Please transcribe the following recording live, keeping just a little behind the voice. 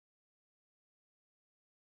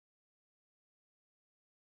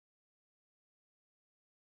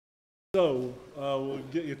So we'll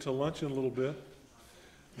get you to lunch in a little bit,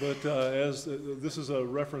 but as this is a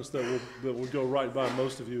reference that will go right by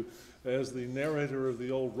most of you, as the narrator of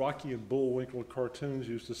the old Rocky and Bullwinkle cartoons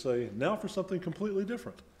used to say, now for something completely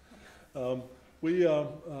different. We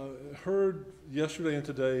heard yesterday and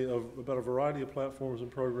today about a variety of platforms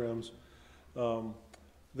and programs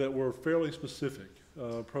that were fairly specific,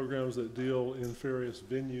 programs that deal in various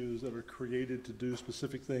venues that are created to do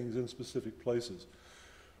specific things in specific places.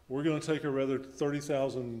 We're going to take a rather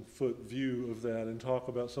 30,000-foot view of that and talk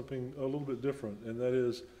about something a little bit different, and that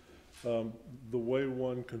is the way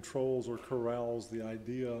one controls or corrals the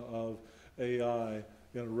idea of AI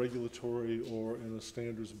in a regulatory or in a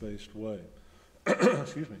standards-based way.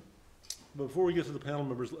 Excuse me. Before we get to the panel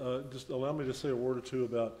members, just allow me to say a word or two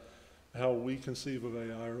about how we conceive of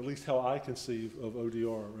AI, or at least how I conceive of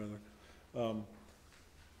ODR, rather.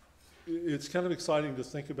 It's kind of exciting to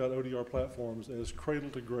think about ODR platforms as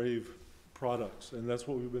cradle-to-grave products, and that's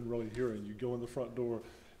what we've been really hearing. You go in the front door,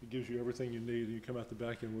 it gives you everything you need, and you come out the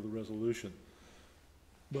back end with a resolution.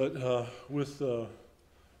 But with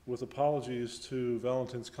apologies to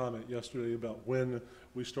Valentin's comment yesterday about when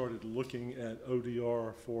we started looking at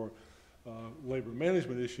ODR for labor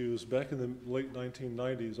management issues, back in the late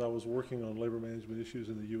 1990s, I was working on labor management issues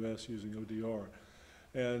in the US using ODR.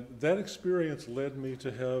 And that experience led me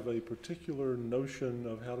to have a particular notion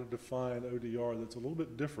of how to define ODR that's a little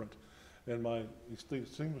bit different. And my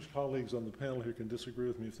distinguished colleagues on the panel here can disagree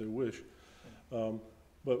with me if they wish.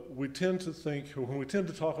 But we tend to think, when we tend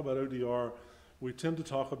to talk about ODR, we tend to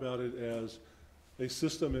talk about it as a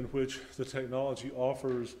system in which the technology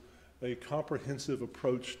offers a comprehensive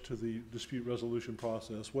approach to the dispute resolution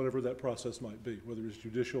process, whatever that process might be, whether it's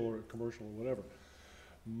judicial or commercial or whatever.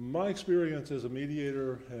 My experience as a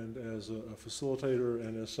mediator and as a facilitator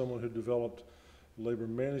and as someone who developed labor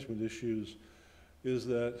management issues is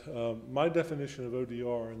that my definition of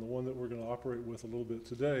ODR, and the one that we're going to operate with a little bit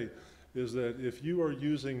today, is that if you are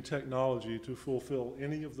using technology to fulfill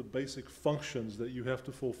any of the basic functions that you have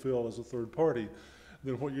to fulfill as a third party,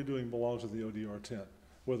 then what you're doing belongs to the ODR tent,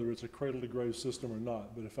 whether it's a cradle-to-grave system or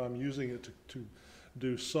not. But if I'm using it to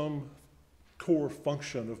do some core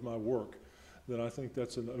function of my work, then I think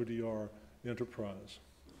that's an ODR enterprise.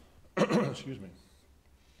 Excuse me.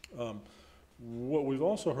 What we've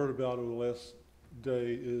also heard about over the last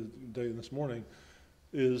day this morning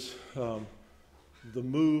is the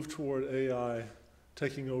move toward AI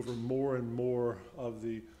taking over more and more of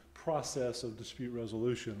the process of dispute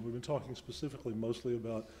resolution. We've been talking specifically mostly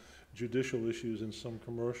about judicial issues and some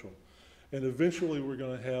commercial. And eventually we're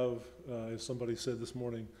going to have, as somebody said this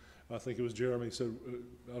morning, I think it was Jeremy said,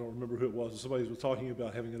 I don't remember who it was, somebody was talking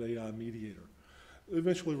about having an AI mediator.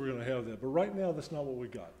 Eventually we're going to have that, but right now that's not what we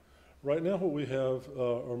got. Right now what we have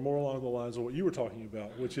are more along the lines of what you were talking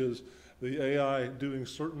about, which is the AI doing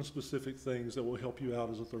certain specific things that will help you out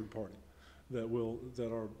as a third party, that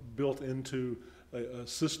are built into a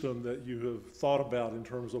system that you have thought about in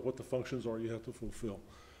terms of what the functions are you have to fulfill.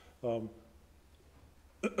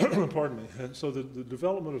 Pardon me. And so the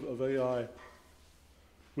development of AI,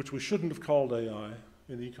 which we shouldn't have called AI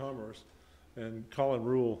in e-commerce, and Colin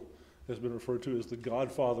Rule has been referred to as the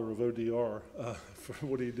godfather of ODR for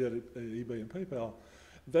what he did at eBay and PayPal,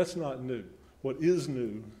 that's not new. What is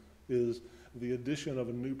new is the addition of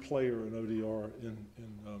a new player in ODR in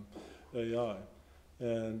AI.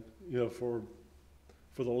 And you know, for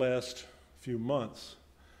the last few months,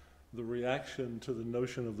 the reaction to the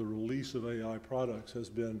notion of the release of AI products has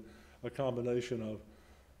been a combination of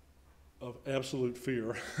absolute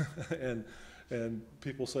fear and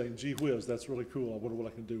people saying, gee whiz, that's really cool, I wonder what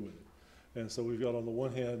I can do with it. And so we've got on the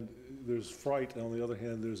one hand, there's fright, and on the other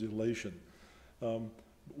hand, there's elation.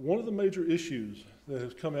 One of the major issues that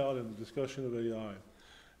has come out in the discussion of AI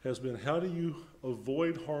has been how do you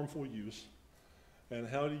avoid harmful use, and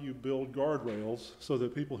how do you build guardrails so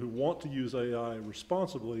that people who want to use AI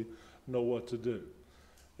responsibly know what to do.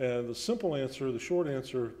 And the simple answer, the short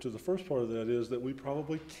answer to the first part of that is that we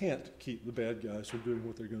probably can't keep the bad guys from doing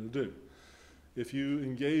what they're going to do. If you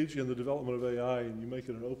engage in the development of AI and you make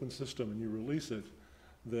it an open system and you release it,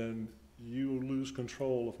 then you lose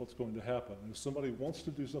control of what's going to happen. And if somebody wants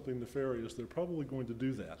to do something nefarious, they're probably going to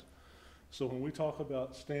do that. So when we talk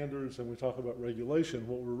about standards and we talk about regulation,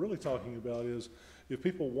 what we're really talking about is if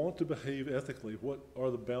people want to behave ethically, what are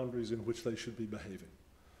the boundaries in which they should be behaving?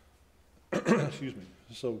 Excuse me.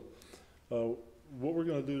 So what we're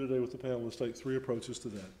going to do today with the panel is take three approaches to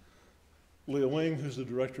that. Leah Wing, who's the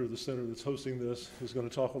director of the center that's hosting this, is going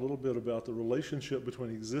to talk a little bit about the relationship between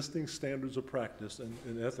existing standards of practice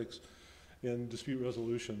and ethics in dispute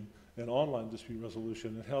resolution and online dispute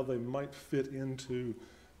resolution and how they might fit into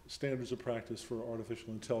standards of practice for artificial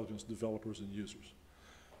intelligence developers and users.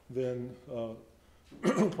 Then,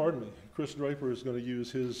 pardon me, Chris Draper is going to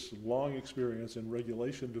use his long experience in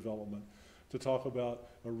regulation development to talk about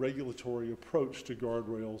a regulatory approach to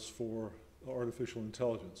guardrails for artificial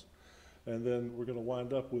intelligence. And then we're going to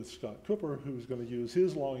wind up with Scott Cooper, who's going to use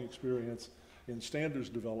his long experience in standards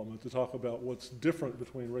development to talk about what's different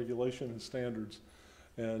between regulation and standards,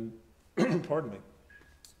 and pardon me,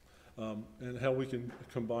 and how we can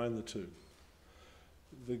combine the two.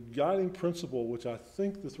 The guiding principle, which I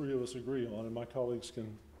think the three of us agree on, and my colleagues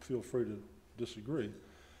can feel free to disagree,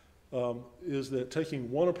 is that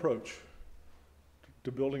taking one approach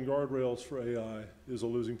to building guardrails for AI is a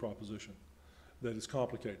losing proposition, that is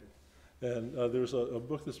complicated. And there's a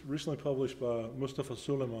book that's recently published by Mustafa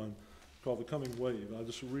Suleiman called The Coming Wave. I'll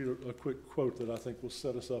just read a quick quote that I think will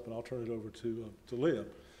set us up, and I'll turn it over to Leah.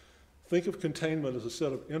 Think of containment as a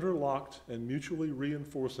set of interlocked and mutually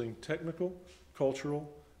reinforcing technical, cultural,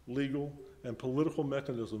 legal, and political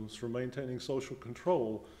mechanisms for maintaining social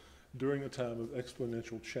control during a time of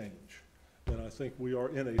exponential change. And I think we are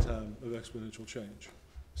in a time of exponential change.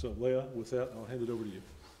 So Leah, with that, I'll hand it over to you.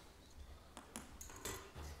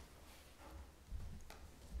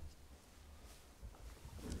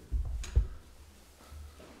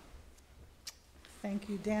 Thank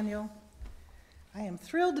you, Daniel. I am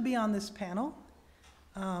thrilled to be on this panel.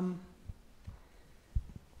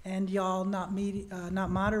 And y'all not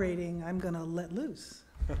moderating, I'm going to let loose.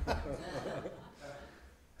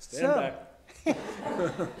 Stand back.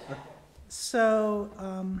 So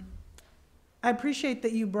I appreciate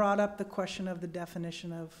that you brought up the question of the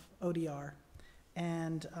definition of ODR.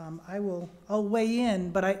 And I'll weigh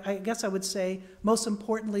in, but I guess I would say most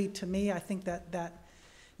importantly to me, I think that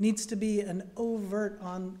needs to be an overt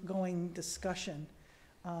ongoing discussion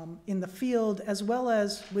in the field, as well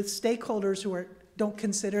as with stakeholders who don't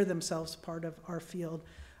consider themselves part of our field.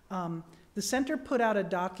 The center put out a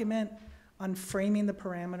document on framing the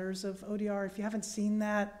parameters of ODR. If you haven't seen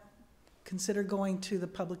that, consider going to the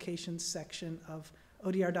publications section of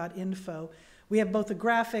odr.info. We have both a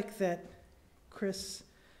graphic that Chris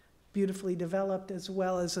beautifully developed, as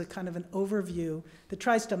well as a kind of an overview that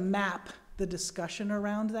tries to map the discussion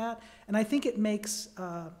around that. And I think it makes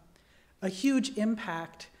a huge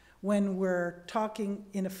impact when we're talking,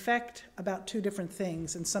 in effect, about two different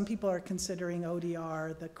things. And some people are considering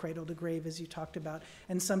ODR, the cradle to grave, as you talked about,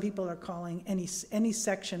 and some people are calling any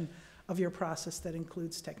section of your process that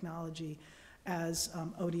includes technology as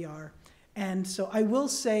ODR. And so I will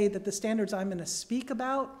say that the standards I'm going to speak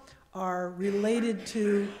about are related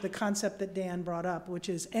to the concept that Dan brought up, which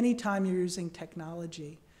is anytime you're using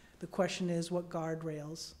technology, the question is, what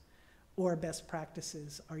guardrails or best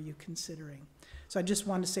practices are you considering? So I just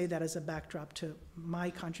want to say that as a backdrop to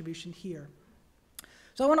my contribution here.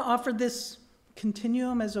 So I want to offer this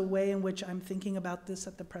continuum as a way in which I'm thinking about this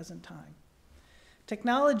at the present time.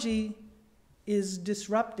 Technology is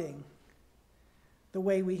disrupting the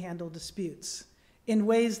way we handle disputes in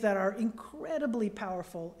ways that are incredibly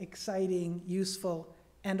powerful, exciting, useful,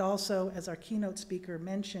 and also, as our keynote speaker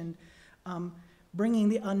mentioned, bringing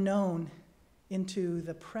the unknown into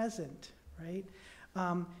the present, right?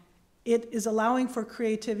 It is allowing for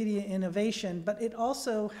creativity and innovation, but it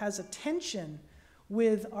also has a tension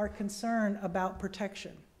with our concern about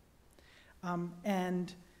protection.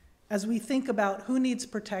 And as we think about who needs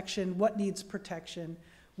protection, what needs protection,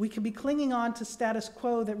 we could be clinging on to status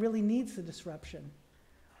quo that really needs the disruption.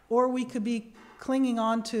 Or we could be clinging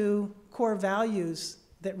on to core values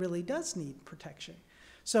that really does need protection.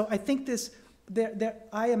 So I think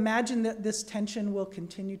I imagine that this tension will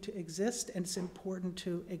continue to exist, and it's important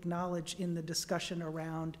to acknowledge in the discussion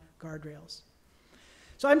around guardrails.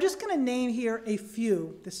 So I'm just going to name here a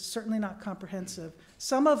few, this is certainly not comprehensive,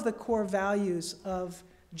 some of the core values of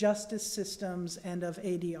justice systems and of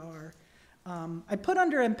ADR. I put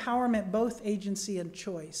under empowerment both agency and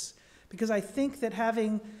choice, because I think that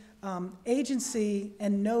having agency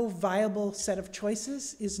and no viable set of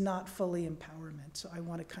choices is not fully empowerment. So I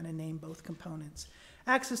want to kind of name both components.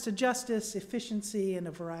 Access to justice, efficiency in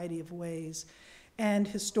a variety of ways, and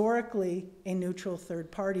historically a neutral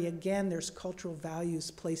third party. Again, there's cultural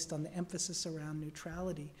values placed on the emphasis around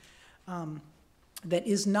neutrality that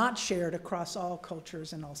is not shared across all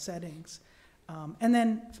cultures and all settings. And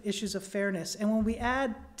then issues of fairness. And when we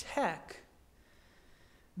add tech,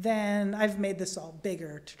 then I've made this all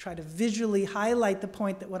bigger to try to visually highlight the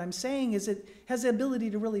point that what I'm saying is it has the ability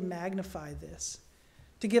to really magnify this,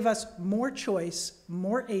 to give us more choice,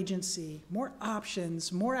 more agency, more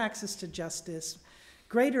options, more access to justice,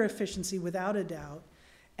 greater efficiency without a doubt,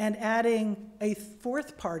 and adding a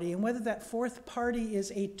fourth party, and whether that fourth party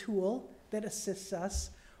is a tool that assists us,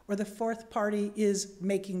 or the fourth party is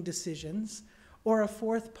making decisions, or a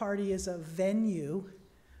fourth party is a venue,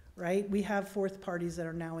 right? We have fourth parties that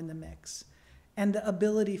are now in the mix, and the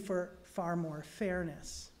ability for far more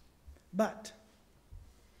fairness. But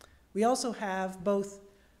we also have both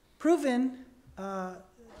proven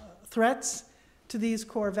threats to these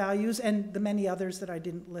core values and the many others that I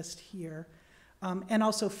didn't list here, and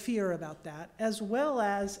also fear about that, as well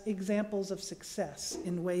as examples of success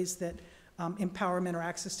in ways that empowerment or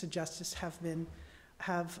access to justice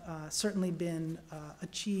have certainly been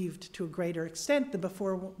achieved to a greater extent than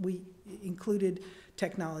before we included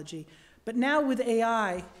technology. But now with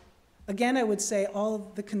AI, again, I would say all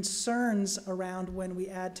of the concerns around when we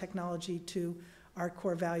add technology to our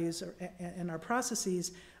core values and our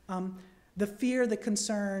processes, the fear, the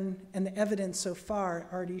concern, and the evidence so far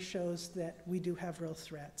already shows that we do have real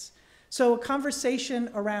threats. So a conversation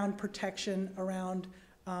around protection, around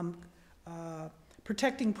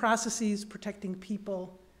protecting processes, protecting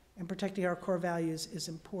people, and protecting our core values is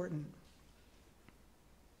important.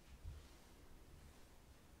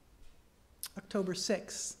 October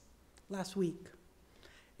 6th, last week.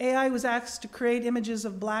 AI was asked to create images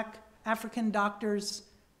of Black African doctors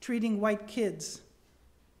treating white kids.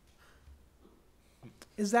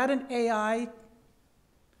 Is that an AI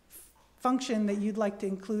function that you'd like to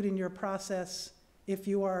include in your process if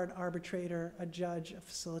you are an arbitrator, a judge, a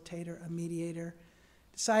facilitator, a mediator,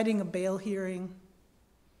 deciding a bail hearing,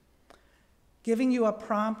 giving you a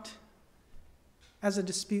prompt as a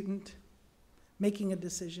disputant, making a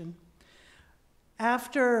decision?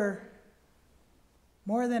 After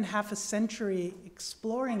more than half a century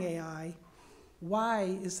exploring AI, why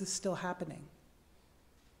is this still happening?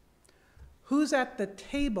 Who's at the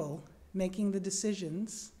table making the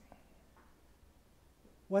decisions?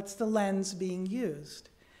 What's the lens being used?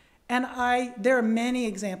 And there are many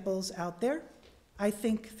examples out there. I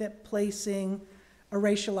think that placing a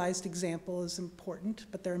racialized example is important,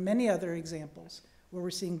 but there are many other examples where we're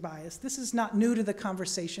seeing bias. This is not new to the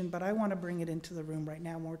conversation, but I want to bring it into the room right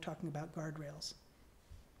now when we're talking about guardrails.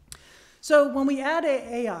 So when we add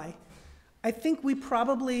AI, I think we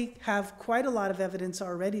probably have quite a lot of evidence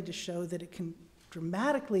already to show that it can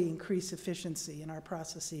dramatically increase efficiency in our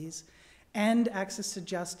processes and access to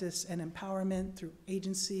justice and empowerment through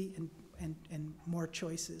agency and more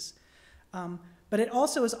choices. But it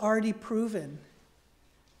also has already proven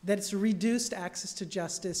that it's reduced access to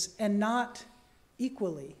justice, and not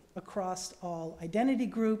equally across all identity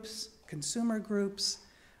groups, consumer groups,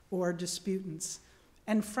 or disputants,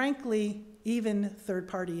 and frankly, even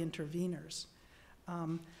third-party interveners.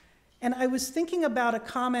 And I was thinking about a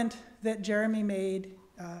comment that Jeremy made,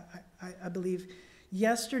 I believe,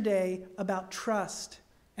 yesterday about trust.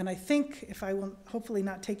 And I think, if I will hopefully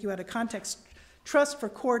not take you out of context, trust for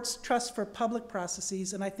courts, trust for public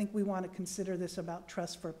processes, and I think we want to consider this about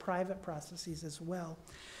trust for private processes as well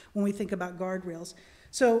when we think about guardrails.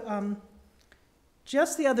 So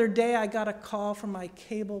just the other day, I got a call from my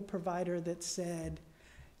cable provider that said,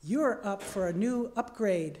 "You're up for a new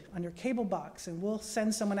upgrade on your cable box, and we'll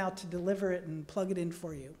send someone out to deliver it and plug it in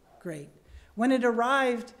for you." Great. When it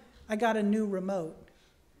arrived, I got a new remote.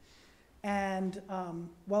 And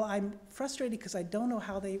while I'm frustrated because I don't know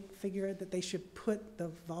how they figured that they should put the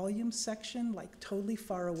volume section like totally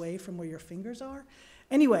far away from where your fingers are.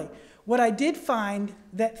 Anyway, what I did find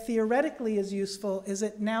that theoretically is useful is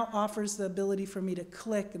it now offers the ability for me to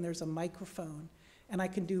click and there's a microphone and I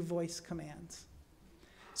can do voice commands.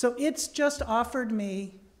 So it's just offered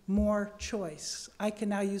me more choice. I can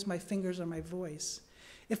now use my fingers or my voice.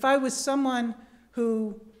 If I was someone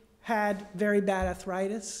who had very bad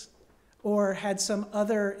arthritis or had some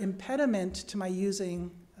other impediment to my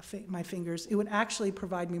using my fingers, it would actually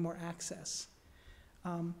provide me more access.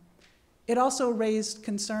 It also raised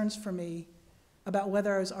concerns for me about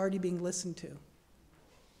whether I was already being listened to.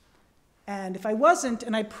 And if I wasn't,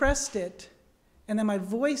 and I pressed it, and then my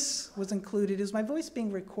voice was included, is my voice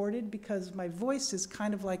being recorded? Because my voice is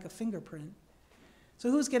kind of like a fingerprint.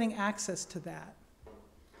 So who's getting access to that?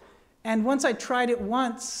 And once I tried it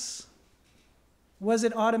once, was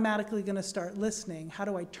it automatically going to start listening? How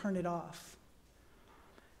do I turn it off?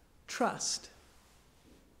 Trust.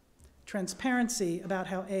 Transparency about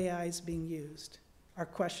how AI is being used are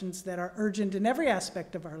questions that are urgent in every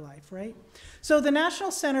aspect of our life, right? So the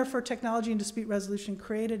National Center for Technology and Dispute Resolution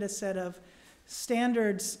created a set of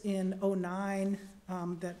standards in 2009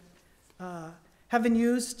 that have been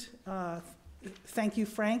used, thank you,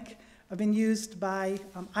 Frank, have been used by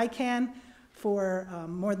ICANN for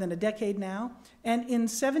more than a decade now. And in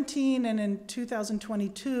 17 and in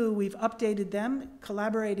 2022, we've updated them,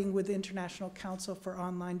 collaborating with the International Council for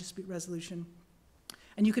Online Dispute Resolution.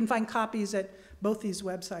 And you can find copies at both these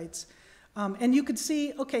websites. And you could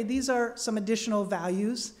see, okay, these are some additional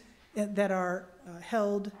values that are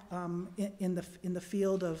held in the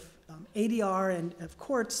field of ADR and of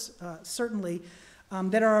courts, certainly,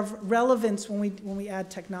 that are of relevance when we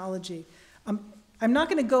add technology. I'm not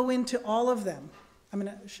going to go into all of them. I'm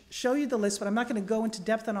going to show you the list, but I'm not going to go into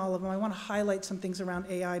depth on all of them. I want to highlight some things around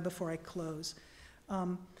AI before I close.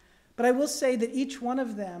 But I will say that each one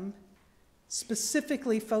of them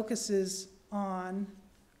specifically focuses on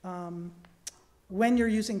when you're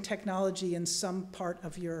using technology in some part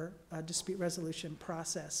of your dispute resolution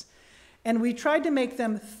process. And we tried to make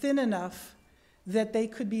them thin enough that they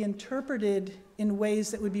could be interpreted in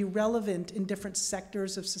ways that would be relevant in different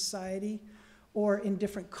sectors of society or in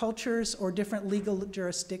different cultures or different legal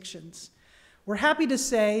jurisdictions. We're happy to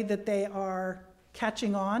say that they are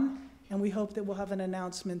catching on, and we hope that we'll have an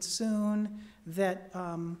announcement soon that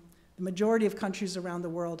the majority of countries around the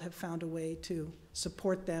world have found a way to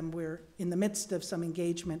support them. We're in the midst of some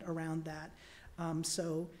engagement around that.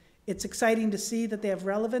 So it's exciting to see that they have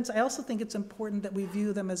relevance. I also think it's important that we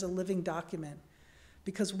view them as a living document,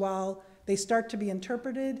 because while they start to be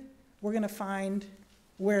interpreted, we're going to find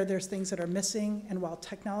where there's things that are missing, and while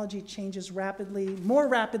technology changes rapidly, more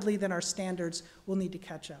rapidly than our standards, we'll need to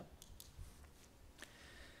catch up.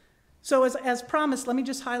 So as promised, let me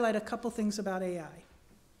just highlight a couple things about AI.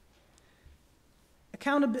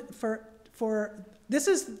 This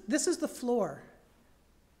is the floor,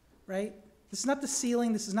 right? This is not the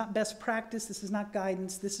ceiling, this is not best practice, this is not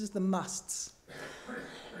guidance, this is the musts,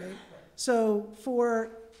 right? So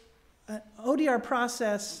for an ODR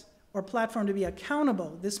process or platform to be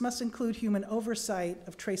accountable, this must include human oversight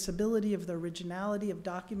of traceability of the originality of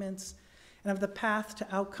documents and of the path to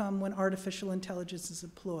outcome when artificial intelligence is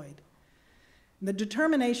deployed. And the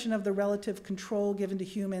determination of the relative control given to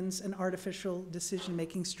humans and artificial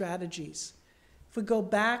decision-making strategies. If we go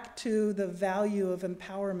back to the value of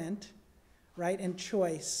empowerment, right, and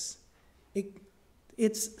choice,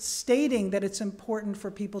 it's stating that it's important for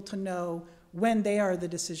people to know when they are the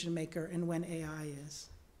decision maker and when AI is.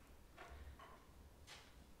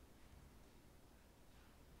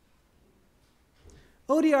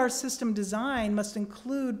 ODR system design must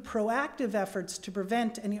include proactive efforts to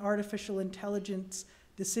prevent any artificial intelligence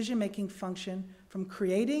decision-making function from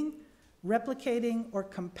creating, replicating, or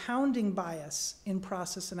compounding bias in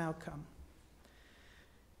process and outcome.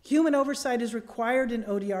 Human oversight is required in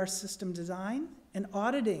ODR system design and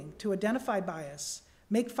auditing to identify bias,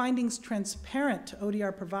 make findings transparent to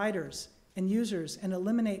ODR providers and users, and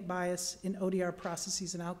eliminate bias in ODR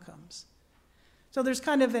processes and outcomes. So there's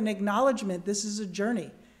kind of an acknowledgement this is a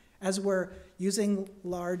journey. As we're using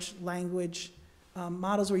large language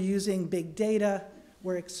models, we're using big data,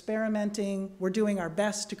 we're experimenting, we're doing our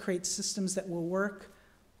best to create systems that will work.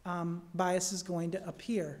 Bias is going to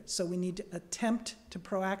appear. So we need to attempt to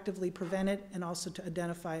proactively prevent it and also to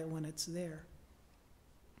identify it when it's there.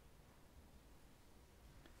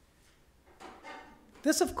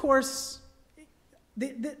 This, of course,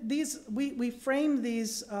 we frame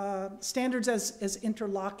these standards as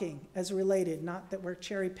interlocking, as related, not that we're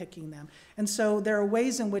cherry picking them. And so there are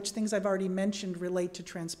ways in which things I've already mentioned relate to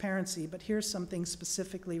transparency, but here's something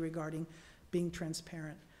specifically regarding being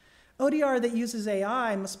transparent. ODR that uses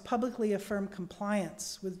AI must publicly affirm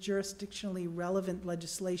compliance with jurisdictionally relevant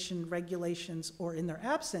legislation, regulations, or in their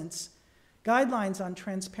absence, guidelines on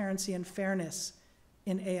transparency and fairness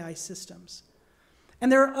in AI systems.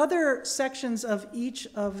 And there are other sections of each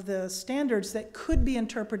of the standards that could be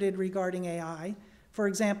interpreted regarding AI. For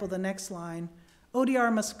example, the next line,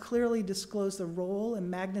 ODR must clearly disclose the role and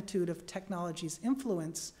magnitude of technology's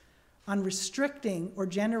influence on restricting or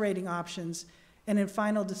generating options and in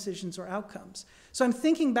final decisions or outcomes. So I'm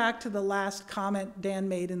thinking back to the last comment Dan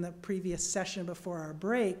made in the previous session before our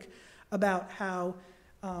break about how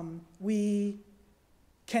we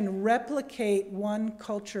can replicate one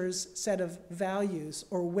culture's set of values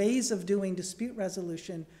or ways of doing dispute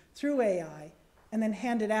resolution through AI and then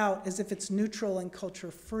hand it out as if it's neutral and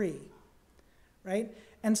culture-free, right?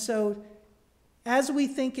 And so as we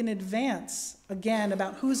think in advance, again,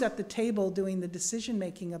 about who's at the table doing the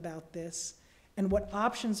decision-making about this and what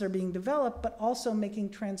options are being developed, but also making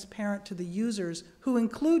transparent to the users, who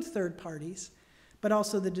include third parties, but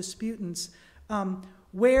also the disputants,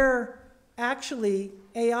 where actually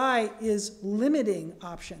AI is limiting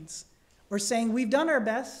options or saying we've done our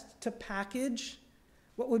best to package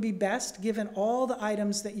what would be best given all the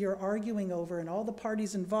items that you're arguing over and all the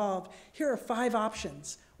parties involved? Here are 5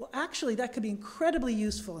 options. Well, actually, that could be incredibly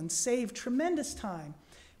useful and save tremendous time.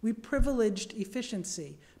 We privileged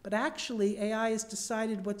efficiency, but actually AI has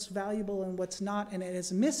decided what's valuable and what's not, and it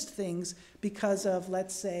has missed things because of,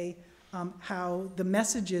 let's say, how the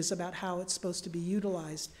messages about how it's supposed to be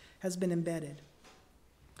utilized has been embedded.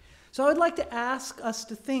 So I would like to ask us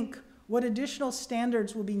to think what additional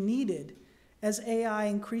standards will be needed as AI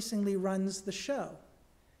increasingly runs the show,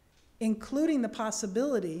 including the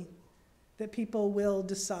possibility that people will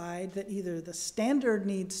decide that either the standard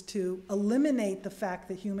needs to eliminate the fact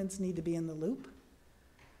that humans need to be in the loop,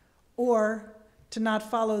 or to not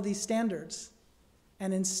follow these standards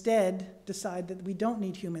and instead decide that we don't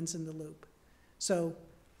need humans in the loop. So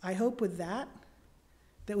I hope with that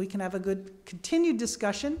we can have a good continued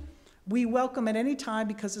discussion. We welcome at any time,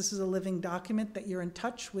 because this is a living document, that you're in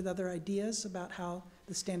touch with other ideas about how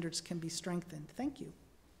the standards can be strengthened. Thank you.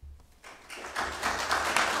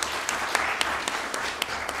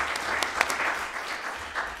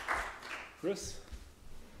 Chris?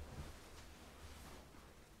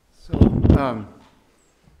 So,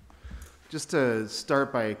 just to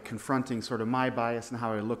start by confronting sort of my bias and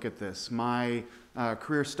how I look at this. My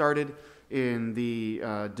career started in the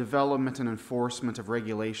development and enforcement of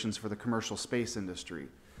regulations for the commercial space industry,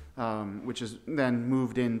 which is then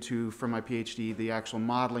moved into, from my PhD, the actual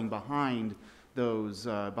modeling behind those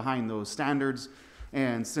standards.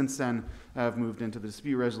 And since then, I've moved into the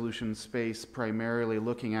dispute resolution space, primarily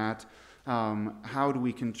looking at how do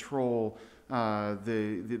we control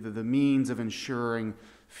the means of ensuring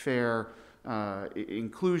fair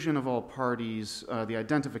inclusion of all parties, the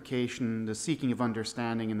identification, the seeking of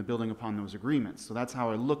understanding, and the building upon those agreements. So that's how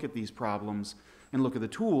I look at these problems and look at the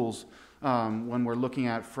tools when we're looking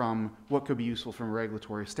at from what could be useful from a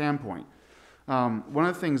regulatory standpoint. One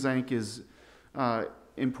of the things I think is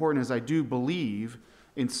important is I do believe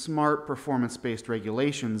in smart performance-based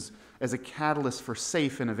regulations as a catalyst for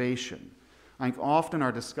safe innovation. I think often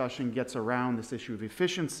our discussion gets around this issue of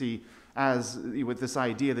efficiency as with this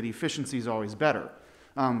idea that efficiency is always better.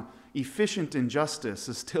 Efficient injustice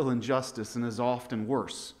is still injustice and is often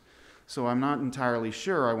worse. So I'm not entirely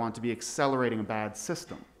sure I want to be accelerating a bad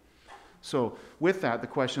system. So with that, the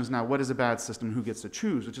question is now, what is a bad system and who gets to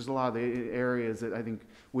choose, which is a lot of the areas that I think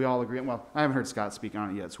we all agree on. Well, I haven't heard Scott speak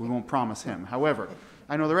on it yet, so we won't promise him. However,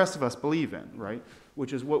 I know the rest of us believe in, right?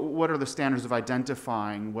 Which is what are the standards of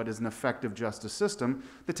identifying what is an effective justice system?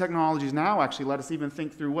 The technologies now actually let us even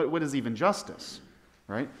think through what is even justice,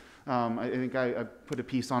 right? I think I put a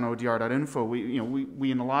piece on ODR.info.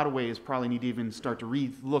 We in a lot of ways probably need to even start to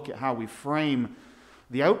re-look at how we frame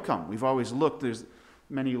the outcome. We've always looked, there's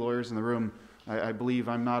many lawyers in the room. I believe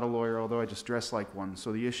I'm not a lawyer, although I just dress like one.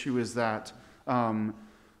 So the issue is that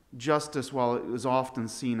justice, while it is often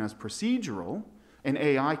seen as procedural, and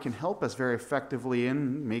AI can help us very effectively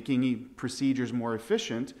in making procedures more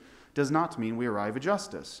efficient, does not mean we arrive at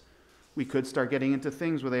justice. We could start getting into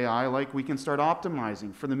things with AI, like we can start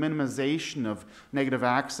optimizing for the minimization of negative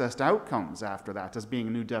access to outcomes after that as being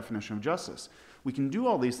a new definition of justice. We can do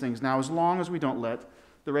all these things now as long as we don't let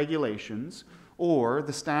the regulations or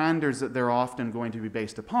the standards that they're often going to be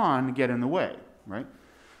based upon get in the way, right?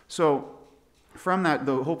 So from that,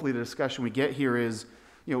 though, hopefully the discussion we get here is,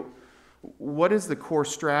 what is the core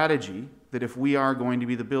strategy that if we are going to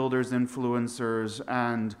be the builders, influencers,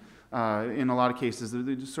 and in a lot of cases,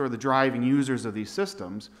 sort of the driving users of these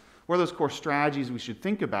systems, what are those core strategies we should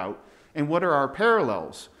think about, and what are our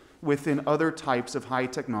parallels within other types of high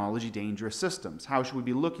technology dangerous systems? How should we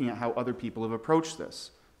be looking at how other people have approached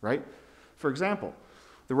this, right? For example,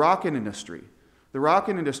 the rocket industry. The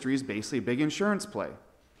rocket industry is basically a big insurance play.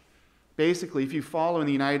 Basically, if you follow in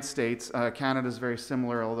the United States, Canada is very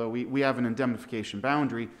similar, although we have an indemnification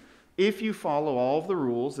boundary. If you follow all of the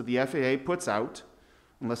rules that the FAA puts out,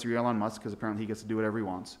 unless you're Elon Musk, because apparently he gets to do whatever he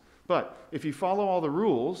wants, but if you follow all the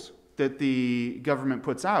rules that the government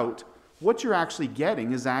puts out, what you're actually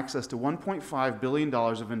getting is access to $1.5 billion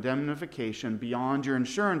of indemnification beyond your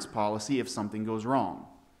insurance policy if something goes wrong.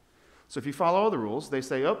 So if you follow all the rules, they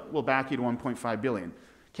say, oh, we'll back you to $1.5 billion.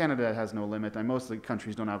 Canada has no limit, and most of the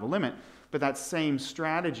countries don't have a limit, but that same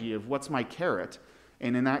strategy of what's my carrot,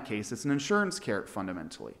 and in that case, it's an insurance carrot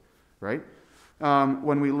fundamentally, right?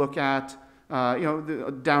 When we look at,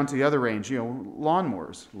 down to the other range,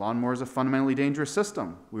 lawnmowers. Lawnmowers are a fundamentally dangerous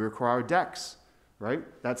system. We require decks, right?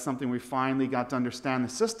 That's something we finally got to understand the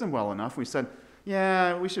system well enough. We said,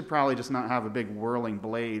 yeah, we should probably just not have a big whirling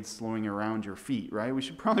blade slowing around your feet, right? We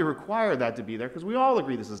should probably require that to be there because we all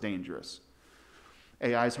agree this is dangerous.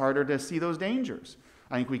 AI is harder to see those dangers.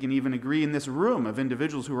 I think we can even agree in this room of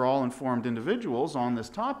individuals who are all informed individuals on this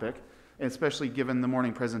topic, especially given the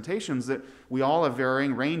morning presentations, that we all have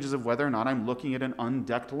varying ranges of whether or not I'm looking at an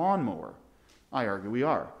undecked lawnmower. I argue we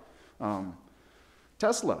are.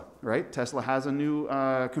 Tesla, right? Tesla has a new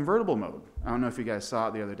convertible mode. I don't know if you guys saw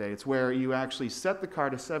it the other day. It's where you actually set the car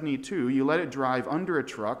to 72, you let it drive under a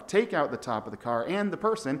truck, take out the top of the car and the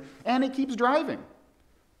person, and it keeps driving.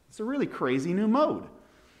 It's a really crazy new mode.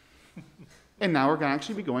 And now we're going to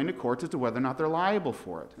actually be going to court as to whether or not they're liable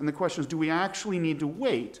for it. And the question is, do we actually need to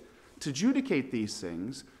wait to adjudicate these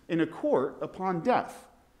things in a court upon death?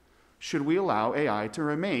 Should we allow AI to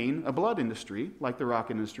remain a blood industry, like the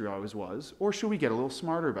rocket industry always was, or should we get a little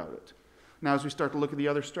smarter about it? Now, as we start to look at the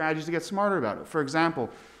other strategies to get smarter about it, for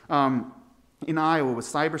example, in Iowa with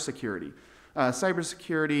cybersecurity,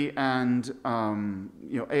 cybersecurity and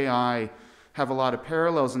AI have a lot of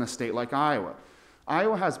parallels in a state like Iowa.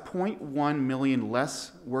 Iowa has 0.1 million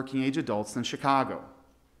less working age adults than Chicago.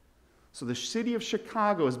 So the city of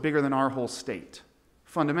Chicago is bigger than our whole state,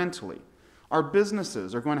 fundamentally. Our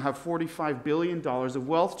businesses are going to have $45 billion of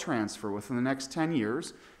wealth transfer within the next 10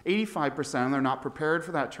 years. 85% of them are not prepared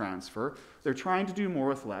for that transfer. They're trying to do more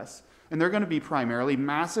with less. And they're going to be primarily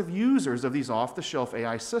massive users of these off-the-shelf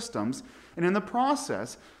AI systems. And in the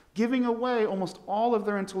process, giving away almost all of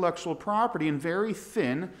their intellectual property in very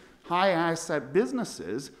thin, high-asset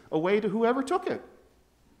businesses away to whoever took it.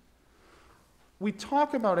 We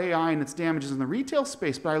talk about AI and its damages in the retail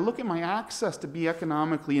space, but I look at my access to be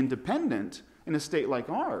economically independent in a state like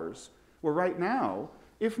ours, where right now,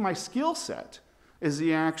 if my skill set is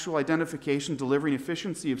the actual identification, delivery, and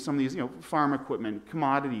efficiency of some of these, farm equipment,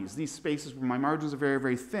 commodities, these spaces where my margins are very,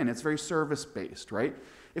 very thin, it's very service-based, right?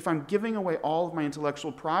 If I'm giving away all of my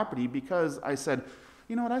intellectual property because I said,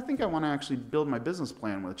 you know what, I think I want to actually build my business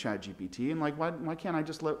plan with ChatGPT, and why can't I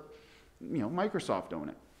just let, Microsoft own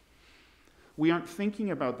it? We aren't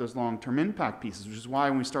thinking about those long-term impact pieces, which is why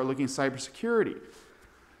when we start looking at cybersecurity,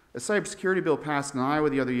 a cybersecurity bill passed in Iowa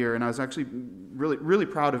the other year, and I was actually really, really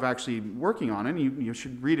proud of actually working on it. And you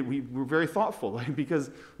should read it. We were very thoughtful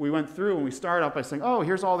because we went through and we started out by saying, oh,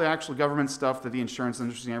 here's all the actual government stuff that the insurance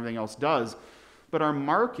industry and everything else does. But our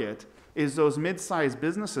market is those mid-sized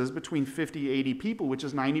businesses between 50, 80 people, which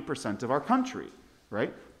is 90% of our country,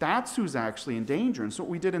 right? That's who's actually in danger. And so what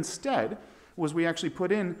we did instead was we actually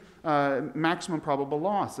put in maximum probable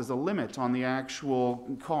loss as a limit on the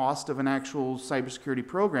actual cost of an actual cybersecurity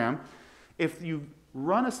program. If you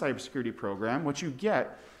run a cybersecurity program, what you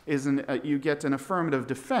get is you get an affirmative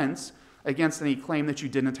defense against any claim that you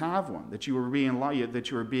didn't have one, that you were being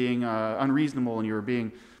unreasonable, and you were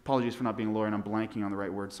being, apologies for not being a lawyer, and I'm blanking on the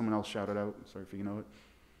right word. Someone else shout it out. Sorry if you know it.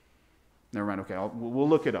 Never mind. Okay, we'll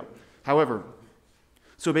look it up. However,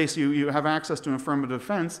 so basically, you have access to an affirmative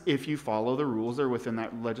defense if you follow the rules that are within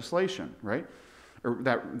that legislation, right? Or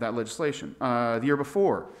that legislation. The year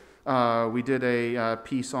before, we did a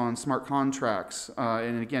piece on smart contracts,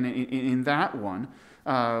 and again, in that one,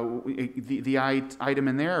 the item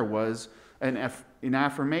in there was an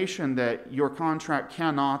affirmation that your contract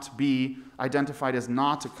cannot be identified as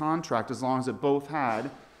not a contract as long as it both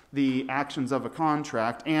had the actions of a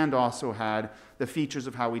contract and also had the features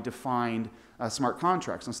of how we defined smart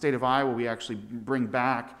contracts. In the state of Iowa, we actually bring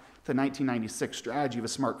back the 1996 strategy of a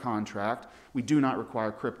smart contract. We do not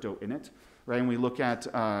require crypto in it, right? And we look at,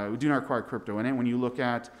 we do not require crypto in it. When you look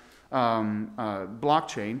at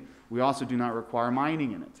blockchain, we also do not require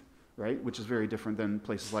mining in it, right? Which is very different than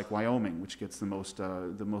places like Wyoming, which gets the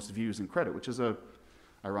most views and credit, which is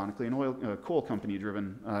ironically a coal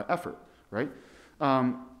company-driven effort, right?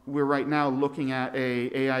 We're right now looking at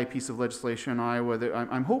a AI piece of legislation in Iowa that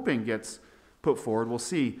I'm hoping gets put forward. We'll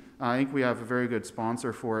see. I think we have a very good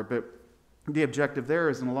sponsor for it, but the objective there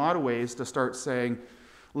is in a lot of ways to start saying,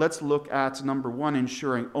 let's look at, number one,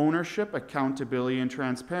 ensuring ownership, accountability, and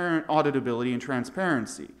auditability and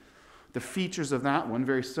transparency. The features of that one,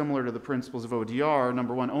 very similar to the principles of ODR.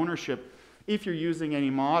 Number one, ownership. If you're using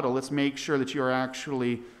any model, let's make sure that you're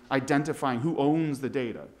actually identifying who owns the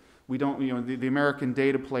data. We don't, the American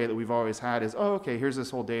data play that we've always had is, oh, okay, here's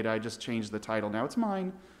this whole data, I just changed the title, now it's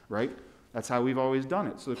mine, right? That's how we've always done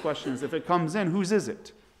it. So the question is, if it comes in, whose is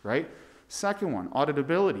it, right? Second one,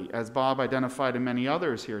 auditability. As Bob identified and many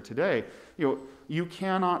others here today, you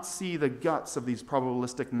cannot see the guts of these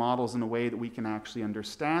probabilistic models in a way that we can actually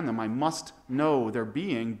understand them. I must know their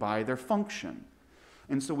being by their function.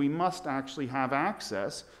 And so we must actually have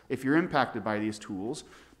access, if you're impacted by these tools,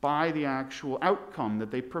 by the actual outcome that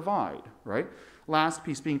they provide, right? Last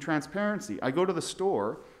piece being transparency. I go to the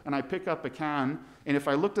store and I pick up a can, and if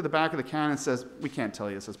I look to the back of the can and it says, we can't tell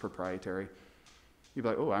you this is proprietary, you'd be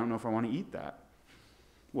like, oh, I don't know if I want to eat that.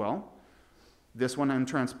 Well, this one on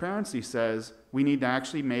transparency says we need to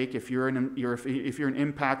actually make, if you're an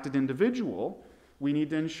impacted individual, we need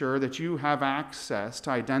to ensure that you have access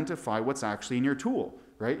to identify what's actually in your tool,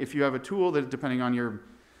 right? If you have a tool that, depending on your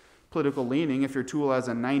political leaning, if your tool has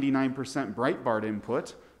a 99% Breitbart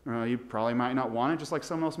input, you probably might not want it, just like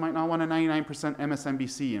someone else might not want a 99%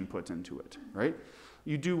 MSNBC input into it, right?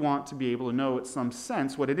 You do want to be able to know in some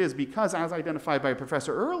sense what it is, because as identified by a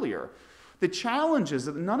professor earlier, the challenge is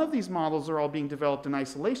that none of these models are all being developed in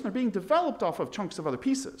isolation. They're being developed off of chunks of other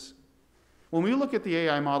pieces. When we look at the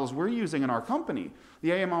AI models we're using in our company,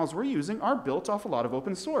 the AI models we're using are built off a lot of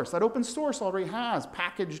open source. That open source already has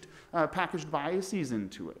packaged biases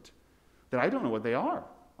into it that I don't know what they are.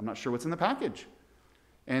 I'm not sure what's in the package.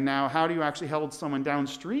 And now how do you actually hold someone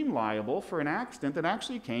downstream liable for an accident that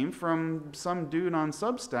actually came from some dude on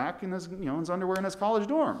Substack in his, his underwear in his college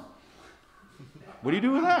dorm? What do you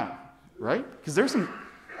do with that, right? Because there's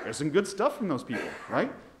some good stuff from those people,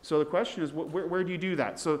 right? So the question is, where do you do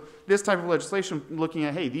that? So this type of legislation, looking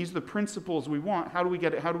at, hey, these are the principles we want. How do we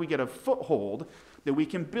get a foothold that we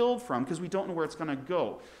can build from? Because we don't know where it's going to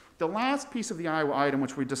go. The last piece of the Iowa item,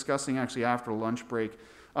 which we're discussing actually after lunch break,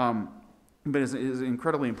 but is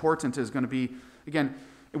incredibly important, is going to be, again,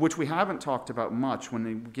 which we haven't talked about much when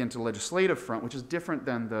we get into the legislative front, which is different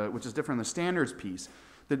than the standards piece.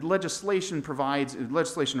 The legislation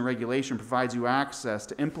and regulation provides you access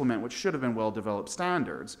to implement what should have been well-developed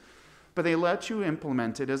standards, but they let you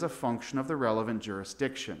implement it as a function of the relevant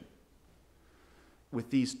jurisdiction.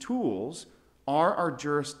 With these tools, are our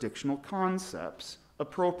jurisdictional concepts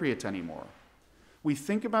appropriate anymore? We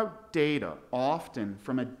think about data often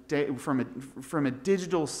from a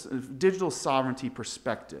digital sovereignty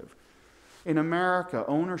perspective. In America,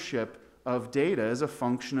 ownership of data is a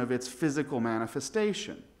function of its physical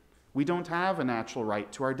manifestation. We don't have a natural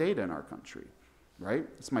right to our data in our country, right?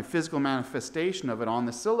 It's my physical manifestation of it on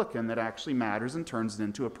the silicon that actually matters and turns it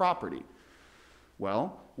into a property.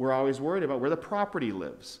 Well, we're always worried about where the property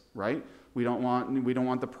lives, right? We don't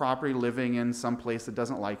want the property living in some place that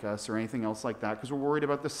doesn't like us or anything else like that, because we're worried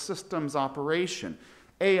about the system's operation.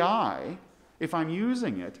 AI, if I'm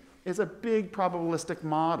using it, is a big probabilistic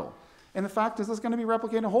model. And the fact is, it's going to be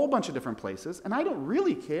replicated in a whole bunch of different places, and I don't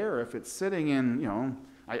really care if it's sitting in,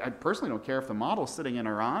 I personally don't care if the model's sitting in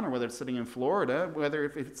Iran or whether it's sitting in Florida,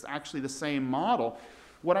 if it's actually the same model.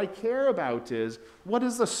 What I care about is, what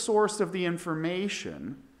is the source of the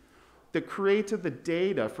information that created the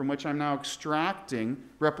data from which I'm now extracting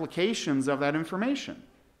replications of that information?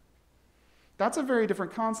 That's a very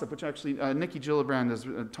different concept, which actually Nikki Gillibrand is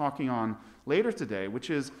talking on later today, which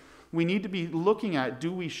is, we need to be looking at,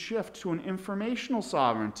 do we shift to an informational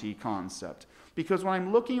sovereignty concept? Because when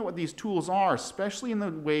I'm looking at what these tools are, especially in the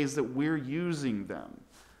ways that we're using them,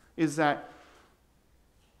 is that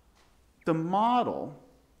the model,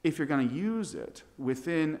 if you're going to use it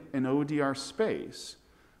within an ODR space,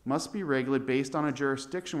 must be regulated based on a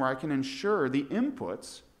jurisdiction where I can ensure the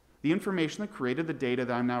inputs, the information that created the data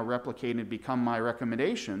that I'm now replicating to become my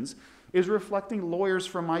recommendations, is reflecting lawyers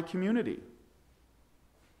from my community.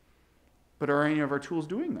 But are any of our tools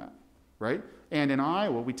doing that, right? And in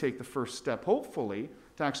Iowa, we take the first step, hopefully,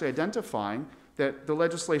 to actually identifying that the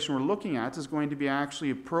legislation we're looking at is going to be actually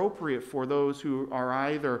appropriate for those who are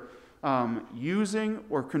either using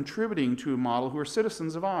or contributing to a model who are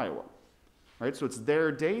citizens of Iowa, right? So it's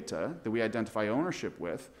their data that we identify ownership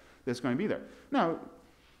with that's going to be there. Now,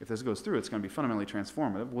 if this goes through, it's going to be fundamentally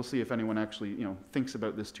transformative. We'll see if anyone actually thinks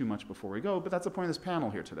about this too much before we go, but that's the point of this panel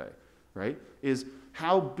here today, right? Is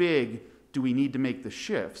how big do we need to make the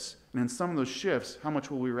shifts? And in some of those shifts, how much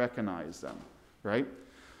will we recognize them, right?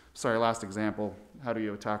 Sorry, last example, how do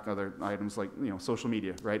you attack other items like social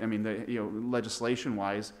media, right? I mean,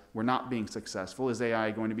 legislation-wise, we're not being successful. Is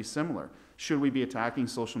AI going to be similar? Should we be attacking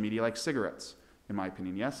social media like cigarettes? In my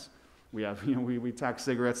opinion, yes. We have, we attack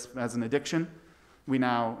cigarettes as an addiction. We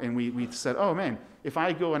said, oh man, if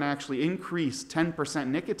I go and actually increase 10%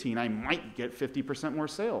 nicotine, I might get 50% more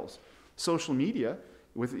sales. Social media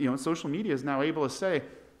is now able to say,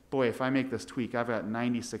 boy, if I make this tweak, I've got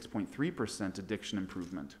 96.3% addiction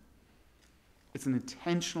improvement. It's an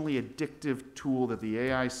intentionally addictive tool that the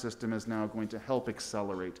AI system is now going to help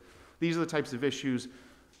accelerate. These are the types of issues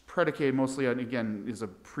predicated mostly on, again, is a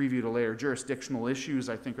preview to later, jurisdictional issues,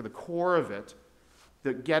 I think, are the core of it,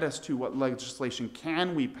 that get us to what legislation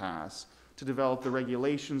can we pass to develop the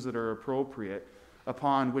regulations that are appropriate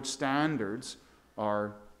upon which standards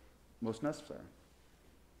are most necessary.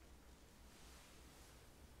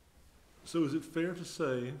 So is it fair to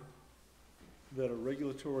say that a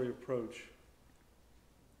regulatory approach,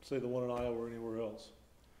 say the one in Iowa or anywhere else,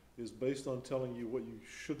 is based on telling you what you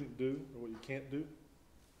shouldn't do or what you can't do?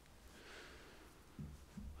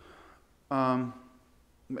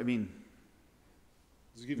 I mean,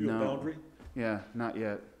 Does it give you No. a boundary? yeah, not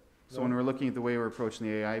yet. So No? when we're looking at the way we're approaching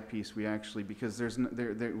the AI piece, we actually, because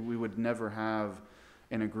we would never have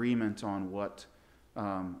an agreement on what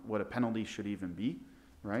a penalty should even be,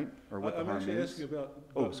 right? Or what the I'm harm actually is. asking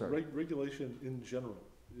about regulation in general.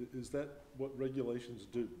 Is that what regulations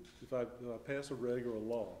do? If I pass a reg or a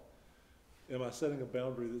law, am I setting a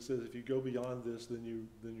boundary that says if you go beyond this, then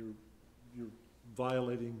you're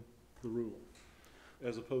violating the rule,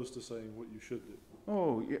 as opposed to saying what you should do?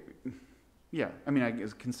 Oh, yeah. I mean, I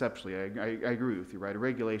guess conceptually, I agree with you, right? A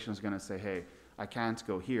regulation is going to say, hey, I can't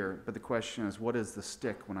go here, but the question is, what is the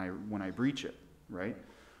stick when I breach it, right?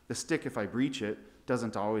 The stick, if I breach it,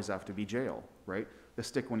 doesn't always have to be jail, right? The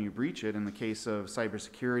stick when you breach it, in the case of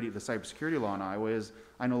cybersecurity, the cybersecurity law in Iowa is,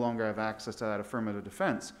 I no longer have access to that affirmative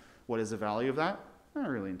defense. What is the value of that? I'm not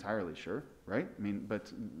really entirely sure, right? I mean,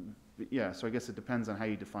 but yeah, so I guess it depends on how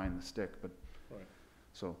you define the stick, but, Right.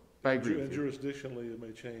 so, I agree And with you. jurisdictionally, it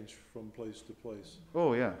may change from place to place,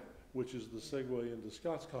 Oh, yeah. which is the segue into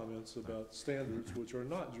Scott's comments about standards, which are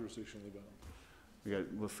not jurisdictionally bound. We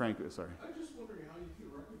got, well, Frank, sorry. I'm just wondering how you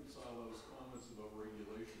can reconcile those comments about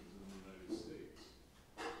regulations in the United States.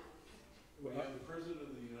 We have the President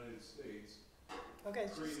of the United States. Okay,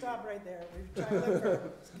 so stop right there. We've tried to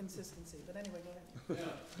look for consistency, but anyway, go ahead.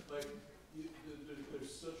 Yeah, like,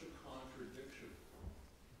 there's such a contradiction.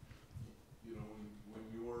 You know, when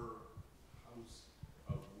your House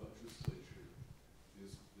of Legislature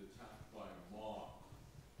is attacked by a mob,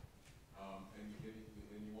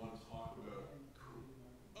 and you want to talk about,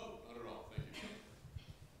 oh, not at all, thank you.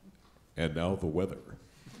 And now the weather.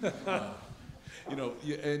 You know,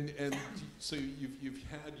 and so you've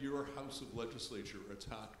had your House of Legislature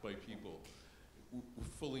attacked by people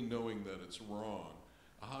fully knowing that it's wrong.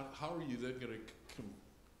 How are you then going to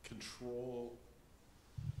control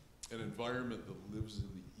an environment that lives in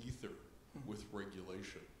the ether with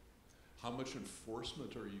regulation? How much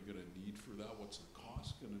enforcement are you going to need for that? What's the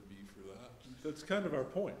cost going to be for that? That's kind of our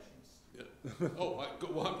point. Yeah. Oh,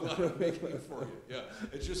 well, I'm glad I'm making it for you. Yeah.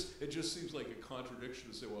 It just seems like a contradiction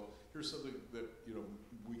to say, well, here's something that, you know,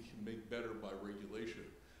 we can make better by regulation.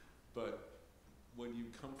 But when you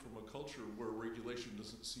come from a culture where regulation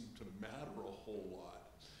doesn't seem to matter a whole lot,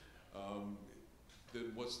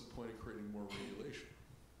 then what's the point of creating more regulation?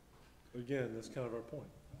 Again, that's kind of our point.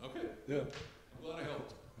 Okay. Yeah, I'm glad I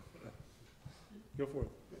helped. go for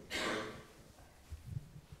it.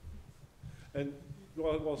 And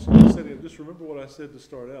while Scott's setting it, just remember what I said to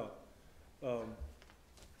start out.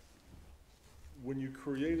 When you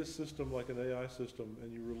create a system like an AI system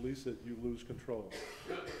and you release it, you lose control.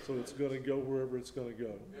 So it's going to go wherever it's going to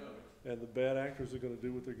go. Yeah. And the bad actors are going to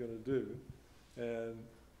do what they're going to do. And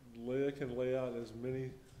Leah can lay out as many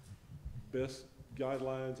best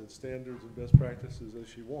guidelines and standards and best practices as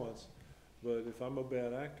she wants. But if I'm a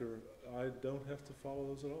bad actor, I don't have to follow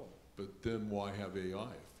those at all. But then why have AI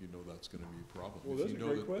if you know that's going to be a problem? Well, If that's you a know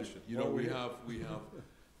great that question. You know, Why we we- have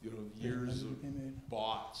you know, years of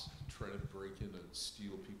bots trying to break in and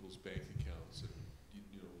steal people's bank accounts and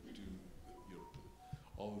you know do you know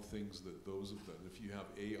all the things that those have done. If you have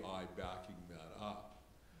AI backing that up,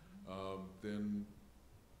 then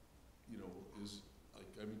you know is like,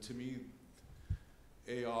 I mean, to me,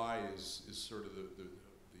 AI is sort of the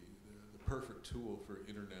perfect tool for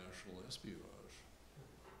international espionage.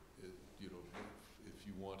 You know, if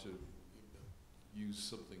you want to use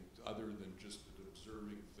something other than just an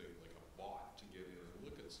observing thing like a bot to get in and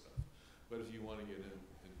look at stuff, but if you want to get in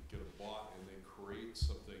and get a bot and then create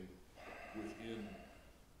something within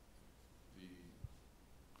the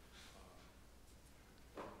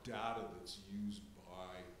data that's used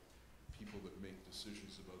by people that make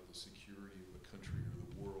decisions about the security of the country or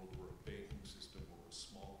the world or a banking system or a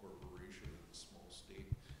small corporation in a small state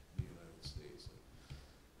in the United States.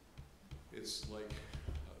 It's like,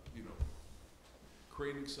 you know,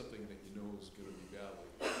 creating something that you know is going to be bad.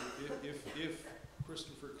 Like if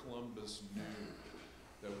Christopher Columbus knew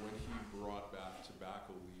that when he brought back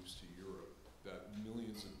tobacco leaves to Europe, that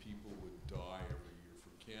millions of people would die every year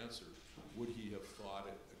from cancer, would he have thought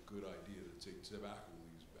it a good idea to take tobacco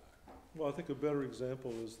leaves back? Well, I think a better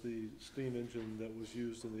example is the steam engine that was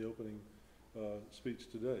used in the opening speech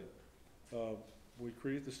today. We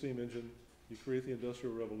create the steam engine, you create the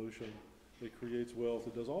Industrial Revolution, it creates wealth,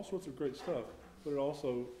 it does all sorts of great stuff, but it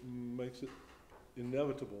also makes it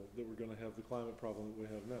inevitable that we're going to have the climate problem that we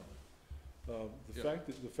have now. The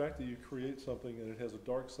fact that you create something and it has a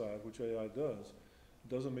dark side, which AI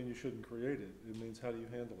doesn't mean you shouldn't create it. It means how do you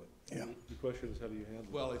handle it? Yeah. The question is how do you handle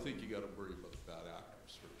it? Well, I think you gotta worry about the bad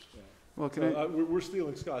actors first. Yeah. Well, We're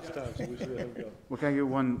stealing Scott's time, so we should let him go. Well, can I get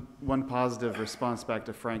one positive response back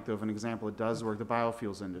to Frank, though, of an example that does work, the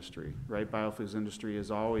biofuels industry, right? Biofuels industry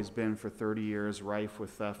has always been for 30 years rife with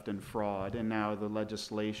theft and fraud, and now the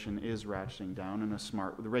legislation is ratcheting down in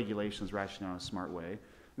the regulations ratcheting down in a smart way.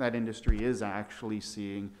 That industry is actually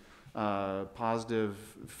seeing positive,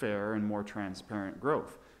 fair, and more transparent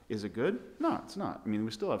growth. Is it good? No, it's not. I mean,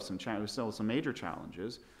 we still have some major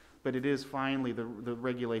challenges, but it is finally, the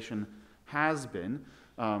regulation has been,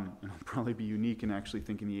 and I'll probably be unique in actually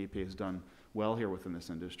thinking the EPA has done well here within this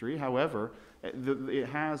industry. However, it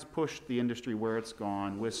has pushed the industry where it's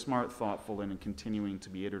gone with smart, thoughtful, and continuing to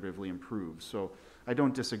be iteratively improved. So I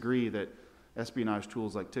don't disagree that espionage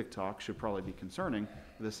tools like TikTok should probably be concerning.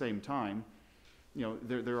 At the same time, you know,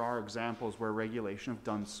 there are examples where regulation have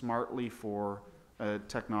done smartly for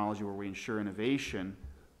technology where we ensure innovation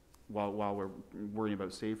while we're worrying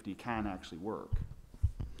about safety can actually work.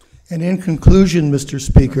 And in conclusion, Mr.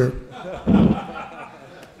 Speaker,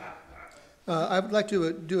 I would like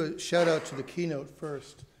to do a shout out to the keynote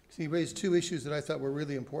first. He raised two issues that I thought were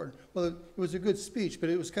really important. Well, it was a good speech, but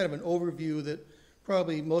it was kind of an overview that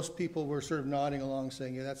probably most people were sort of nodding along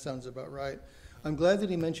saying, yeah, that sounds about right. I'm glad that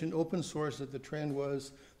he mentioned open source, that the trend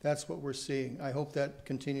was that's what we're seeing. I hope that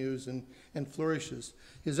continues and flourishes.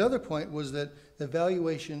 His other point was that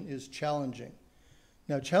evaluation is challenging.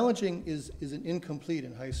 Now, challenging is an incomplete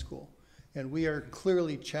in high school, and we are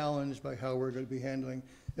clearly challenged by how we're going to be handling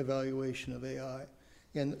evaluation of AI.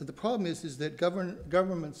 And the problem is that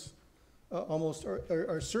governments almost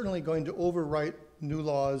are certainly going to overwrite new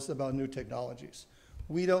laws about new technologies.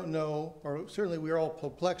 We don't know, or certainly we're all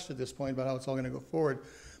perplexed at this point about how it's all going to go forward,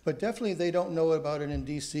 but definitely they don't know about it in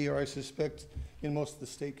DC, or I suspect in most of the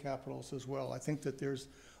state capitals as well. I think that there's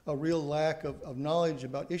a real lack of knowledge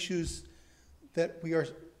about issues that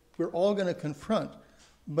we're all going to confront,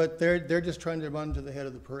 but they're just trying to run to the head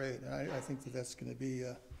of the parade. And I think that that's going to be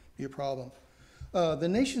a problem. The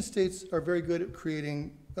nation states are very good at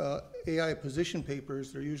creating AI position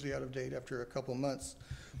papers. They're usually out of date after a couple months,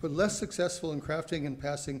 but less successful in crafting and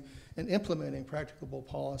passing and implementing practicable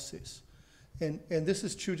policies. And this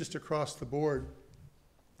is true just across the board,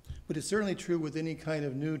 but it's certainly true with any kind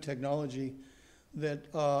of new technology that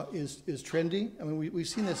is trendy. I mean, we've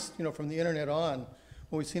seen this, you know, from the internet on.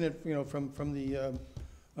 Well, we've seen it, you know, from the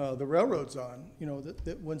railroads on. You know,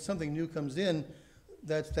 that when something new comes in,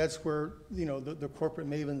 that's where, you know, the corporate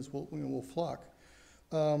mavens will flock.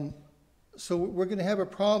 So we're going to have a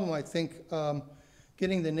problem, I think,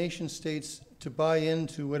 getting the nation states to buy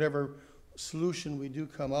into whatever solution we do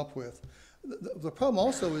come up with. The problem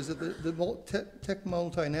also is that the tech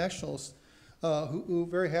multinationals who are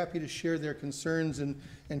very happy to share their concerns and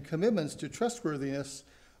commitments to trustworthiness,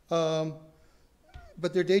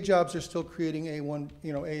 but their day jobs are still creating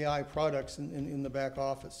AI products in the back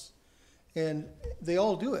office. And they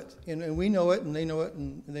all do it, and we know it, and they know it,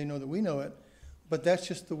 and they know that we know it, but that's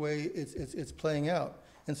just the way it's playing out.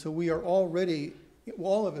 And so we are already,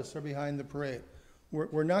 all of us are behind the parade.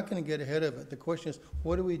 We're not going to get ahead of it. The question is,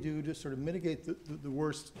 what do we do to sort of mitigate the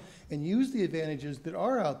worst and use the advantages that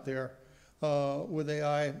are out there with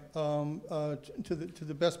AI to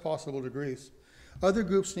the best possible degrees? Other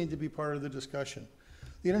groups need to be part of the discussion.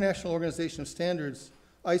 The International Organization of Standards,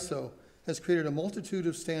 ISO, has created a multitude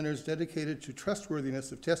of standards dedicated to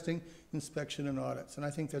trustworthiness of testing, inspection, and audits. And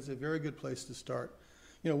I think that's a very good place to start.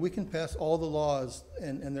 You know, we can pass all the laws,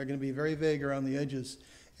 and they're going to be very vague around the edges,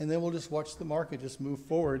 and then we'll just watch the market just move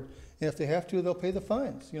forward. And if they have to, they'll pay the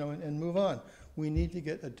fines, you know, and move on. We need to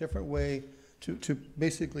get a different way to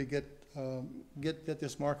basically get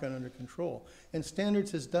this market under control. And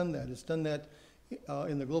standards has done that. It's done that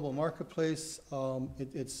in the global marketplace.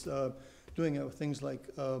 It's doing things like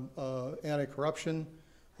anti-corruption.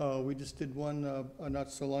 We just did one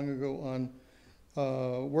not so long ago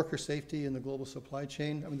on worker safety in the global supply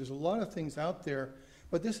chain. I mean, there's a lot of things out there,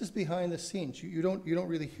 but this is behind the scenes. You don't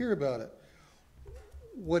really hear about it.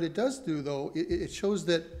 What it does do, though, it shows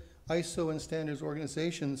that ISO and standards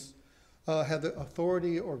organizations have the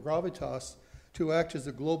authority or gravitas to act as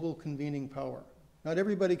a global convening power. Not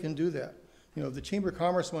everybody can do that. You know, if the Chamber of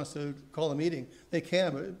Commerce wants to call a meeting, they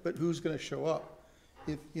can, but who's going to show up?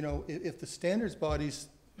 If the standards bodies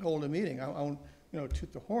hold a meeting, I won't,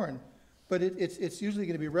 toot the horn, but it's usually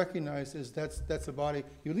going to be recognized as that's a body.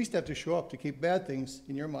 You at least have to show up to keep bad things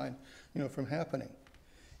in your mind, from happening.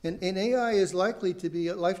 And AI is likely to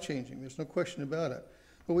be life-changing. There's no question about it.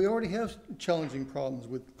 But we already have challenging problems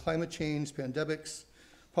with climate change, pandemics,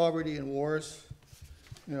 poverty, and wars.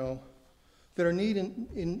 that are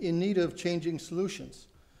in need of changing solutions.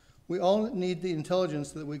 We all need the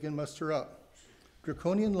intelligence that we can muster up.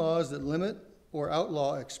 Draconian laws that limit or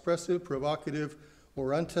outlaw expressive, provocative,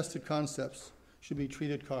 or untested concepts should be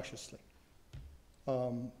treated cautiously.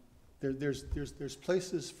 There's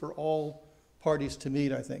places for all parties to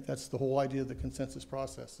meet, I think. That's the whole idea of the consensus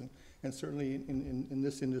process, and certainly in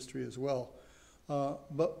this industry as well.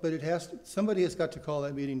 But somebody has got to call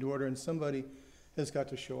that meeting to order, and somebody has got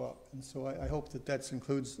to show up. And so I hope that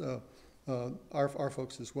includes our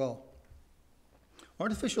folks as well.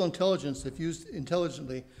 Artificial intelligence, if used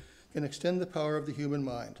intelligently, can extend the power of the human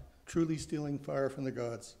mind, truly stealing fire from the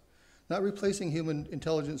gods. Not replacing human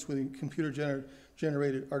intelligence with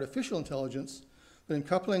computer-generated artificial intelligence, but in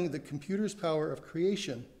coupling the computer's power of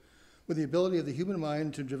creation with the ability of the human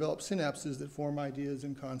mind to develop synapses that form ideas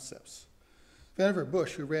and concepts. Vannevar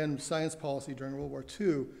Bush, who ran science policy during World War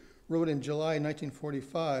II, wrote in July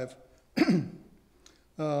 1945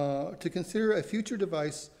 to consider a future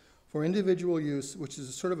device for individual use, which is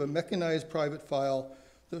a sort of a mechanized private file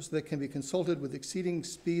that can be consulted with exceeding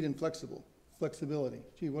speed and flexibility.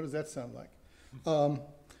 Gee, what does that sound like?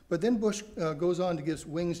 But then Bush goes on to give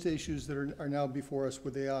wings to issues that are now before us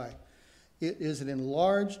with AI. It is an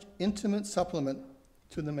enlarged, intimate supplement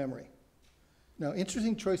to the memory. Now,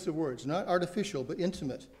 interesting choice of words, not artificial, but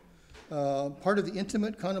intimate. Part of the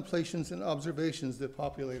intimate contemplations and observations that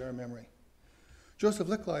populate our memory. Joseph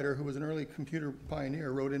Licklider, who was an early computer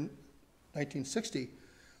pioneer, wrote in 1960,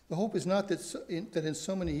 "The hope is not that in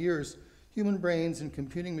so many years, human brains and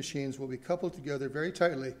computing machines will be coupled together very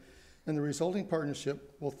tightly, and the resulting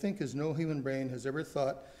partnership will think as no human brain has ever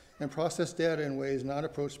thought and process data in ways not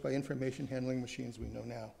approached by information handling machines we know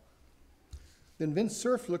now." Then Vince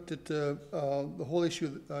Cerf looked at the whole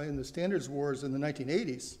issue in the standards wars in the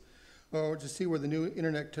 1980s to see where the new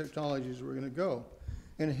internet technologies were going to go.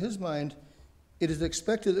 And in his mind, it is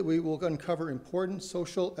expected that we will uncover important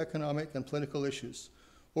social, economic, and political issues.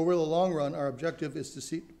 Over the long run, our objective is to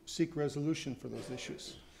seek resolution for those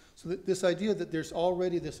issues. So this idea that there's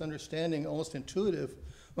already this understanding, almost intuitive,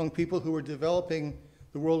 among people who are developing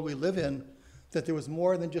the world we live in, that there was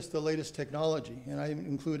more than just the latest technology, and I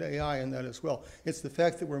include AI in that as well. It's the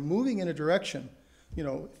fact that we're moving in a direction,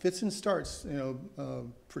 fits and starts,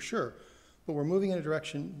 for sure, but we're moving in a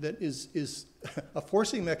direction that is a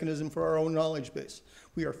forcing mechanism for our own knowledge base.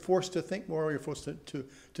 We are forced to think more, we're forced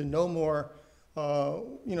to know more.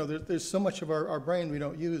 There's so much of our brain we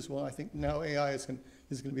don't use. Well, I think now AI is going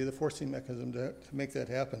to be the forcing mechanism to make that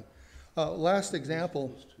happen. Last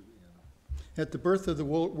example, at the birth of the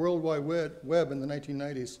World Wide Web in the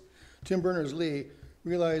 1990s, Tim Berners-Lee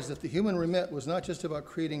realized that the human remit was not just about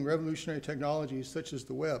creating revolutionary technologies such as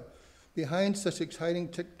the web. Behind such exciting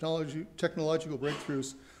technological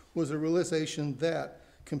breakthroughs was a realization that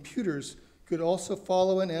computers could also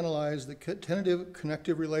follow and analyze the tentative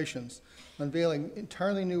connective relations, unveiling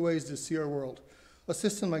entirely new ways to see our world. A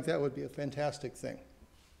system like that would be a fantastic thing.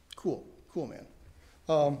 Cool, man.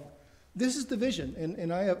 This is the vision,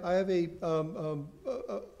 and I have a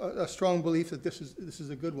strong belief that this is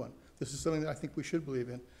a good one. This is something that I think we should believe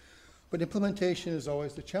in. But implementation is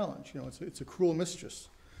always the challenge. It's a cruel mistress.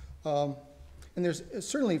 And there's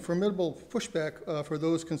certainly formidable pushback for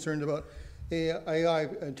those concerned about AI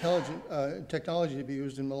intelligent technology to be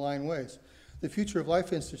used in malign ways. The Future of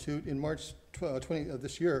Life Institute in March 20 of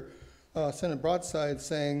this year sent a broadside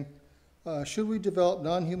saying, should we develop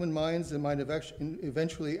non-human minds that might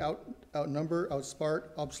eventually outnumber, outsmart,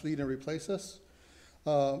 obsolete, and replace us?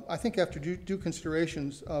 I think after due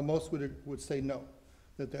considerations, most would say no,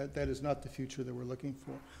 that is not the future that we're looking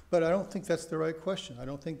for. But I don't think that's the right question. I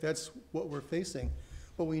don't think that's what we're facing.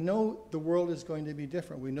 But we know the world is going to be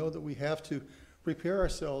different. We know that we have to prepare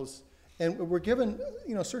ourselves, and we're given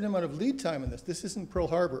a certain amount of lead time in this. This isn't Pearl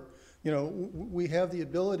Harbor. We have the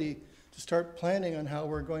ability to start planning on how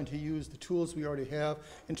we're going to use the tools we already have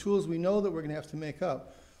and tools we know that we're going to have to make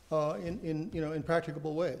up in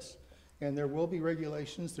practicable ways. And there will be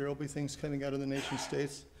regulations. There will be things coming out of the nation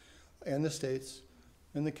states and the states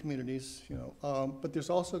and the communities. But there's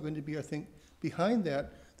also going to be, I think, behind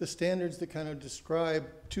that, the standards that kind of describe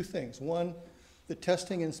two things. One, the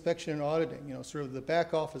testing, inspection, and auditing. Sort of the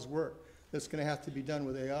back office work that's going to have to be done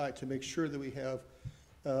with AI to make sure that we have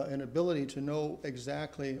an ability to know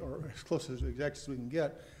exactly, or as close as exact as we can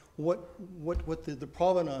get, what the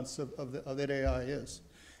provenance of that AI is.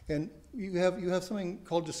 And you have something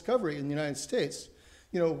called discovery in the United States,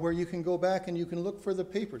 where you can go back and you can look for the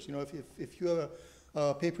papers. If you have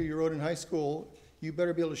a paper you wrote in high school, you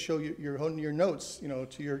better be able to show your notes,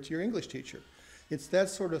 to your English teacher. It's that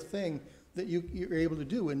sort of thing that you're able to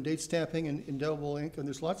do in date stamping and indelible ink, and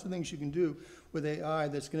there's lots of things you can do with AI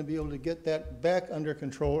that's going to be able to get that back under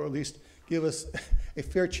control, or at least give us a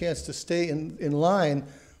fair chance to stay in line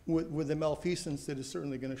with the malfeasance that is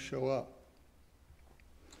certainly going to show up.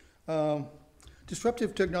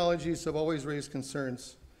 Disruptive technologies have always raised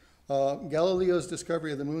concerns. Galileo's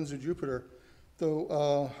discovery of the moons of Jupiter,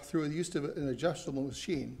 though through the use of an adjustable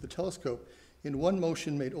machine, the telescope, in one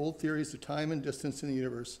motion made old theories of time and distance in the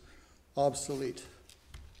universe obsolete.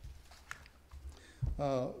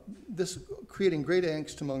 This creating great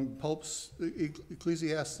angst among popes,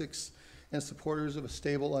 ecclesiastics, and supporters of a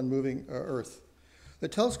stable, unmoving Earth. The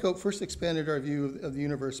telescope first expanded our view of the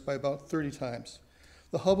universe by about 30 times.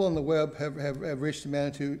 The Hubble and the Webb have reached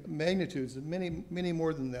magnitudes of many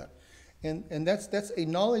more than that. And that's a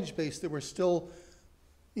knowledge base that we're still,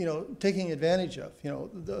 taking advantage of.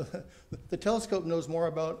 The telescope knows more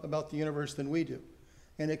about the universe than we do.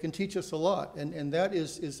 And it can teach us a lot. And that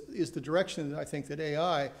is the direction that I think that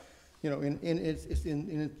AI,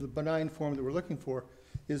 in the benign form that we're looking for,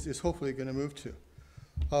 is hopefully going to move to.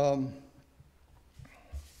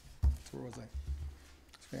 Where was I?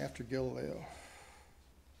 It's after Galileo.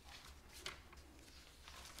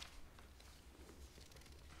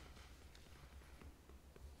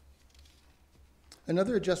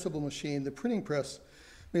 Another adjustable machine, the printing press,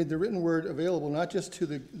 made the written word available not just to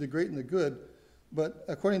the great and the good, but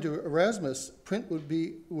according to Erasmus, print would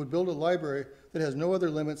build a library that has no other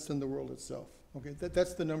limits than the world itself. Okay,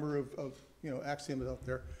 that's the number of axioms out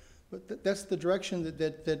there, but that's the direction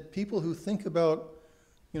that people who think about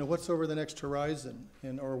what's over the next horizon,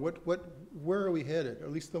 or where are we headed? Or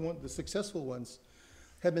at least the successful ones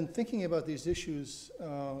have been thinking about these issues,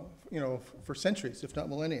 for centuries, if not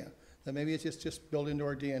millennia. That maybe it's just built into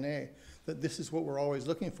our DNA. That this is what we're always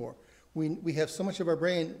looking for. We have so much of our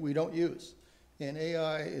brain we don't use, and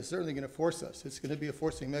AI is certainly going to force us. It's going to be a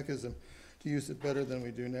forcing mechanism to use it better than we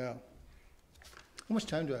do now. How much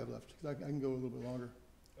time do I have left? I can go a little bit longer.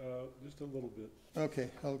 Just a little bit. Okay,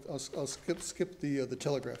 I'll skip the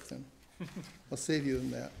telegraph then. I'll save you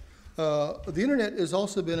that. The internet has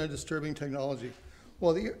also been a disturbing technology.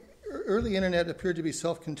 While the early internet appeared to be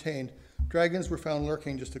self-contained, dragons were found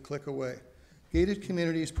lurking just a click away. Gated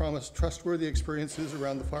communities promised trustworthy experiences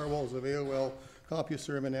around the firewalls of AOL,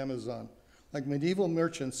 CompuServe, and Amazon. Like medieval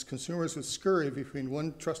merchants, consumers would scurry between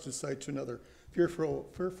one trusted site to another,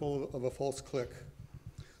 fearful of a false click.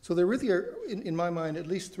 So there really are, in my mind, at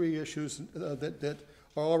least 3 issues that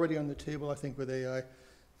are already on the table, I think, with AI,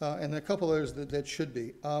 and a couple others that should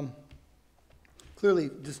be. Clearly,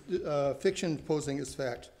 fiction posing as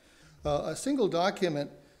fact. A single document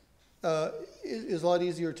is a lot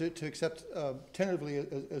easier to accept tentatively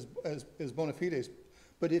as bona fides,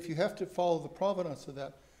 but if you have to follow the provenance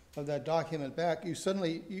of that document back,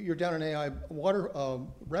 you're down an AI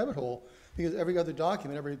rabbit hole, because every other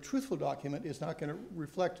document, every truthful document, is not going to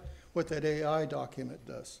reflect what that AI document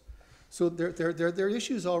does. So there are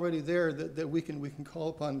issues already there that we can call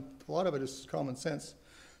upon. A lot of it is common sense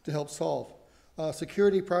to help solve.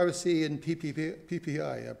 Security, privacy, and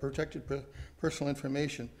PPI, protected personal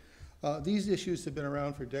information. These issues have been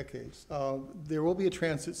around for decades. There will be a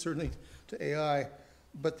transit, certainly, to AI,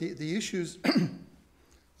 but the issues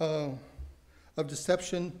of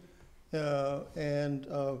deception and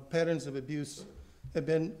patterns of abuse have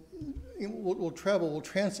been, will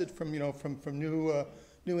transit from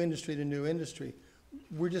new industry to new industry.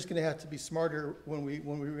 We're just going to have to be smarter when we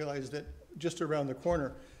realize that just around the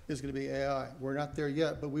corner is going to be AI. We're not there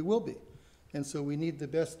yet, but we will be. And so we need the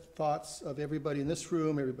best thoughts of everybody in this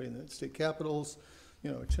room, everybody in the state capitals,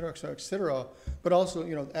 et cetera, but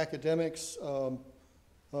also, academics,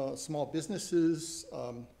 small businesses,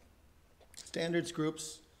 standards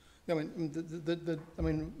groups. I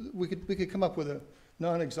mean, we could come up with a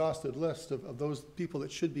non-exhaustive list of those people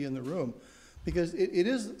that should be in the room, because it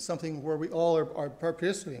is something where we all are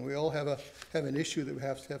participating. We all have an issue that we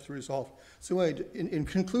have to resolve. So anyway, in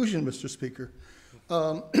conclusion, Mr. Speaker,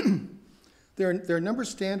 there are a number of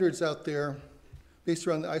standards out there based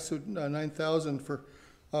around the ISO 9000 for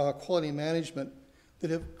quality management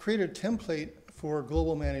that have created a template for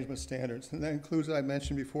global management standards. And that includes, I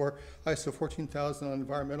mentioned before, ISO 14000 on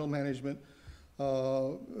environmental management,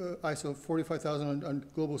 ISO 45000 on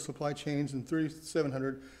global supply chains, and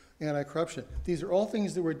 3700 anti-corruption. These are all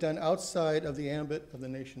things that were done outside of the ambit of the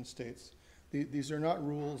nation states. These are not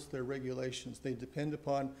rules, they're regulations. They depend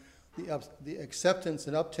upon the acceptance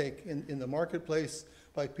and uptake in the marketplace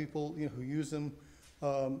by people who use them.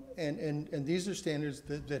 And these are standards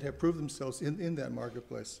that have proved themselves in that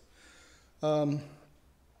marketplace. I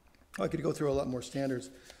could go through a lot more standards,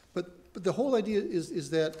 but the whole idea is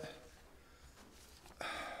that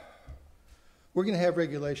we're gonna have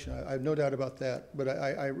regulation, I have no doubt about that, but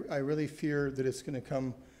I really fear that it's gonna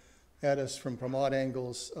come at us from odd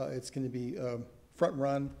angles. It's gonna be front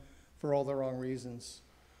run for all the wrong reasons.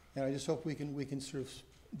 And I just hope we can sort of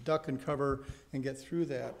duck and cover and get through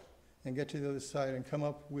that and get to the other side and come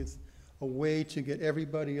up with a way to get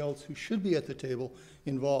everybody else who should be at the table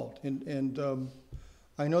involved. And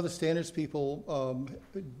I know the standards people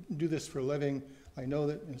do this for a living. I know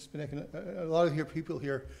that a lot of people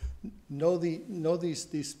here know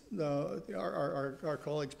these our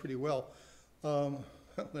colleagues pretty well.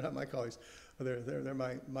 They're not my colleagues. They're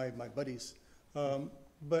my buddies.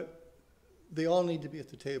 But they all need to be at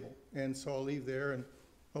the table. And so I'll leave there, and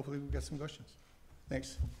hopefully we'll get some questions.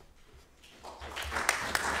 Thanks.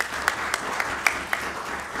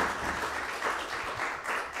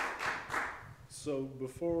 So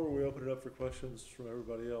before we open it up for questions from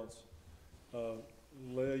everybody else,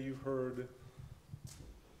 Leah, you heard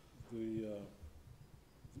the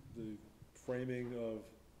framing of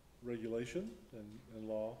regulation and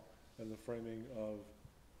law and the framing of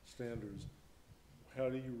standards. How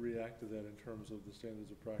do you react to that in terms of the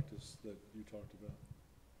standards of practice that you talked about?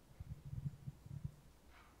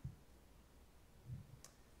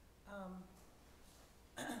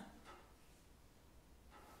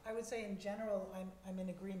 I would say in general, I'm in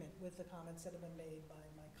agreement with the comments that have been made by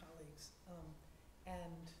my colleagues.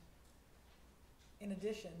 And in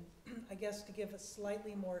addition, I guess to give a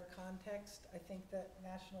slightly more context, I think that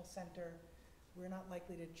National Center, we're not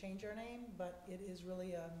likely to change our name, but it is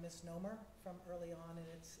really a misnomer from early on in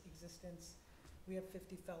its existence. We have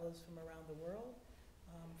 50 fellows from around the world,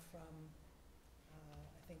 from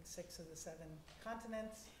I think 6 of the 7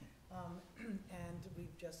 continents, and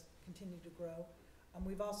we've just continued to grow.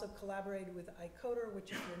 We've also collaborated with ICODER,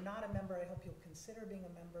 which if you're not a member, I hope you'll consider being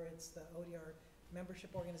a member. It's the ODR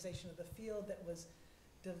membership organization of the field that was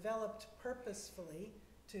developed purposefully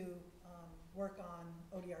to work on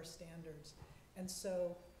ODR standards. And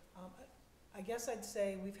so I guess I'd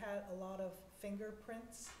say we've had a lot of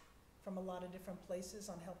fingerprints from a lot of different places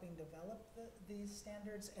on helping develop these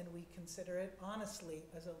standards, and we consider it honestly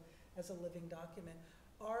as a living document.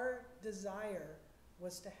 Our desire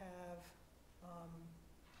was to have,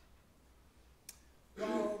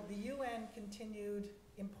 while the UN continued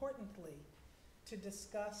importantly to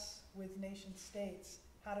discuss with nation states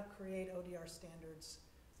how to create ODR standards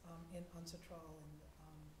in UNCITRAL and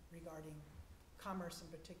regarding commerce in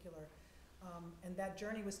particular. And that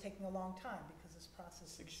journey was taking a long time because this process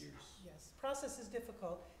 6 years. Yes, process is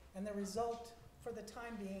difficult, and the result for the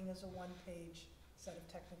time being is a one-page set of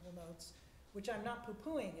technical notes, which I'm not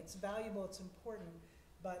poo-pooing. It's valuable, it's important,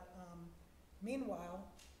 but meanwhile,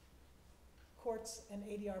 courts and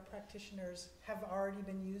ADR practitioners have already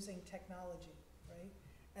been using technology, right?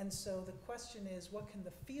 And so the question is, what can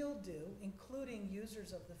the field do, including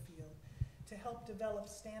users of the field, to help develop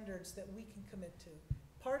standards that we can commit to?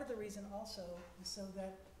 Part of the reason also is so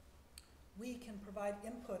that we can provide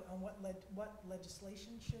input on what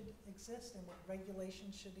legislation should exist and what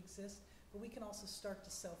regulations should exist, but we can also start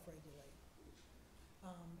to self-regulate.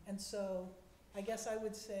 And so I guess I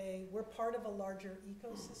would say we're part of a larger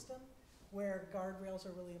ecosystem where guardrails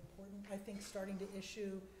are really important. I think starting to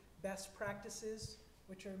issue best practices,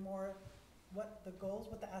 which are more what the goals,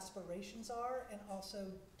 what the aspirations are, and also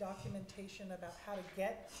documentation about how to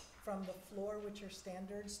get from the floor, which are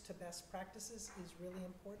standards, to best practices is really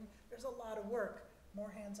important. There's a lot of work.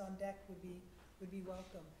 More hands on deck would be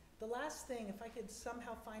welcome. The last thing, if I could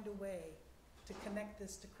somehow find a way to connect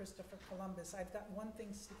this to Christopher Columbus, I've got one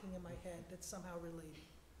thing sticking in my head that's somehow related.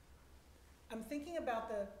 I'm thinking about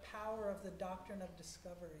the power of the doctrine of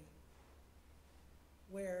discovery,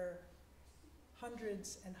 where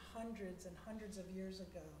hundreds and hundreds and hundreds of years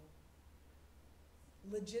ago,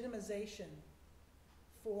 legitimization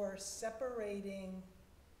for separating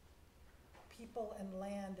people and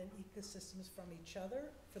land and ecosystems from each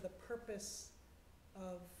other for the purpose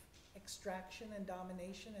of extraction and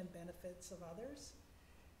domination and benefits of others.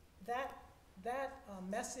 That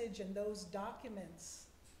message and those documents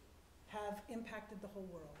have impacted the whole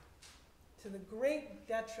world to the great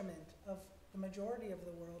detriment of the majority of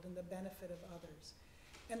the world and the benefit of others.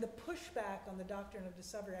 And the pushback on the doctrine of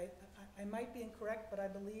discovery, I might be incorrect, but I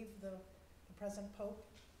believe the present Pope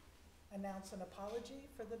announced an apology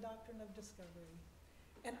for the doctrine of discovery.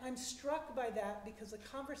 And I'm struck by that because the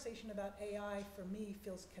conversation about AI for me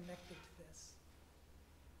feels connected to this.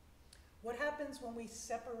 What happens when we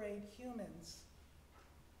separate humans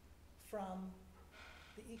from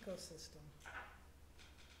the ecosystem?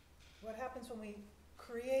 What happens when we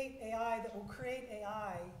create AI that will create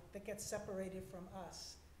AI that gets separated from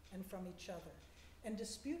us and from each other? And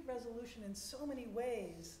dispute resolution in so many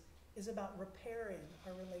ways is about repairing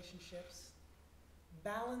our relationships,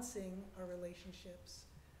 balancing our relationships,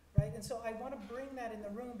 right? And so I want to bring that in the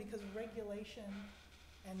room because regulation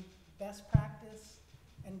and best practice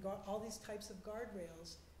and all these types of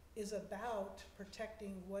guardrails is about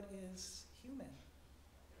protecting what is human,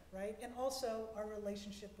 right? And also our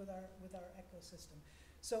relationship with our ecosystem.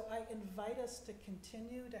 So I invite us to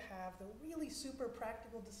continue to have the really super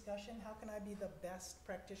practical discussion. How can I be the best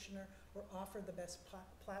practitioner or offer the best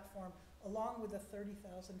platform along with a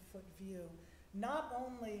 30,000-foot view, not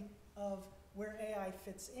only of where AI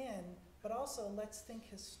fits in, but also let's think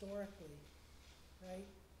historically, right?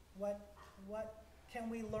 What can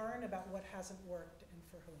we learn about what hasn't worked and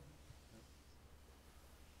for whom?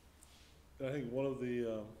 I think one of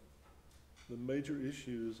the major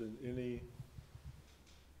issues in any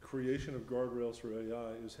creation of guardrails for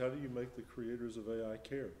AI is how do you make the creators of AI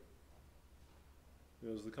care?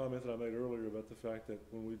 There's the comment that I made earlier about the fact that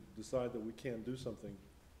when we decide that we can do something,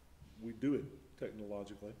 we do it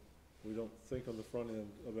technologically. We don't think on the front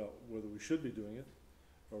end about whether we should be doing it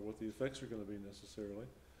or what the effects are going to be necessarily.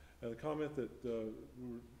 And the comment that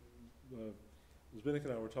Zbigniew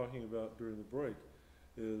and I were talking about during the break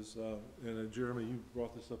is, and Jeremy, you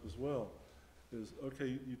brought this up as well, is, okay,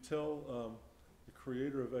 you tell the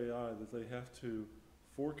creator of AI that they have to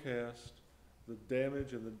forecast the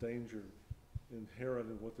damage and the danger inherent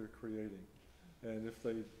in what they're creating. And if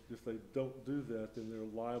they don't do that, then they're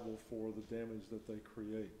liable for the damage that they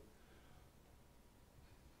create.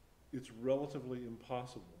 It's relatively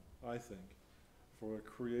impossible, I think, for a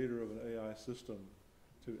creator of an AI system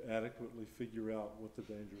to adequately figure out what the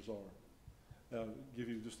dangers are. I'll give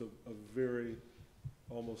you just a very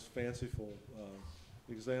almost fanciful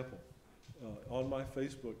example. On my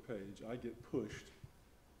Facebook page, I get pushed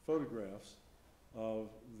photographs of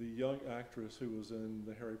the young actress who was in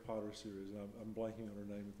the Harry Potter series, and I'm blanking on her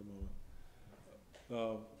name at the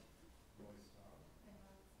moment.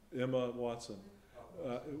 Emma Watson,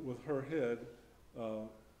 with her head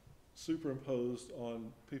superimposed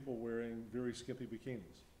on people wearing very skimpy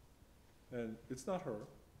bikinis. And it's not her,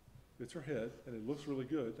 it's her head, and it looks really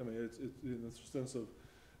good. I mean, it's in the sense of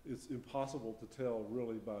it's impossible to tell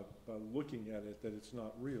really by looking at it that it's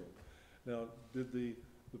not real. Now, did the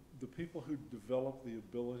people who developed the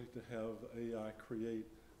ability to have AI create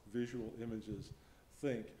visual images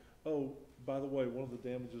think, oh, by the way, one of the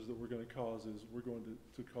damages that we're going to cause is we're going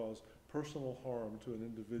to cause personal harm to an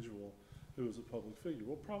individual who is a public figure?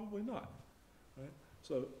 Well, probably not, right?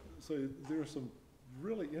 So there are some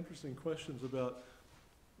really interesting questions about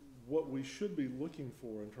what we should be looking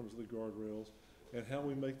for in terms of the guardrails and how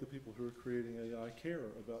we make the people who are creating AI care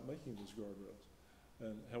about making these guardrails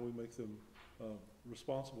and how we make them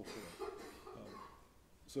responsible for it.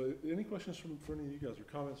 So any questions for any of you guys or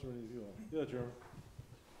comments from any of you all? Yeah, Jeremy.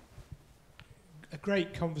 A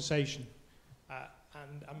great conversation.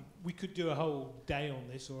 And we could do a whole day on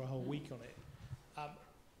this or a whole week on it.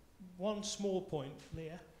 One small point,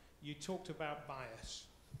 Leah, you talked about bias.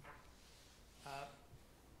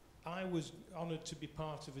 I was honoured to be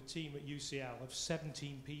part of a team at UCL of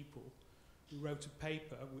 17 people who wrote a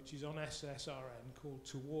paper which is on SSRN called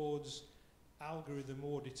Towards Algorithm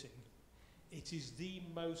Auditing. It is the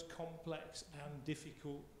most complex and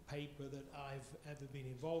difficult paper that I've ever been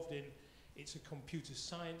involved in. It's a computer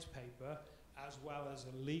science paper as well as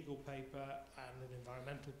a legal paper and an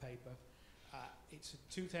environmental paper. It's a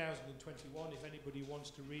 2021. If anybody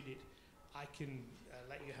wants to read it, I can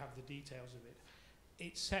let you have the details of it.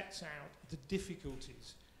 It sets out the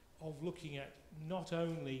difficulties of looking at not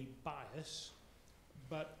only bias,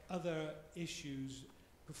 but other issues,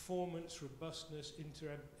 performance, robustness,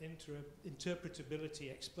 interpretability,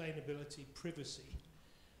 explainability, privacy.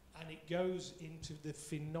 And it goes into the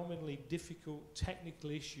phenomenally difficult technical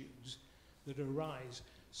issues that arise.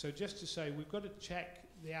 So just to say, we've got to check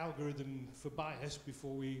the algorithm for bias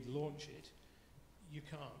before we launch it. You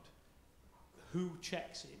can't. Who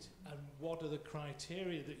checks it, and what are the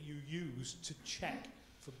criteria that you use to check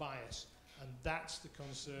for bias? And that's the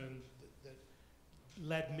concern that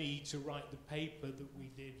led me to write the paper that we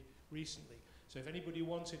did recently. So if anybody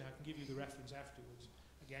wants it, I can give you the reference afterwards.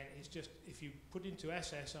 Again, it's just, if you put into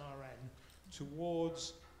SSRN,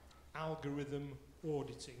 Towards Algorithm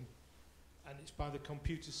Auditing, and it's by the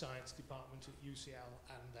Computer Science Department at UCL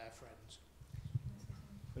and their friends.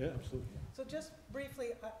 Yeah, absolutely. So just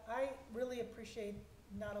briefly, I really appreciate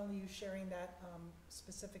not only you sharing that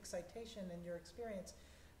specific citation and your experience,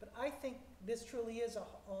 but I think this truly is a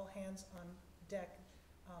all hands on deck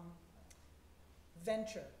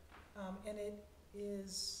venture. And it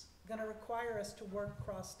is going to require us to work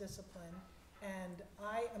cross-discipline And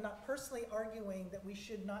I am not personally arguing that we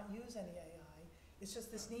should not use any AI. It's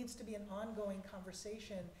just this needs to be an ongoing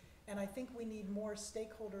conversation. And I think we need more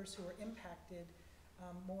stakeholders who are impacted,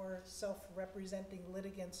 more self-representing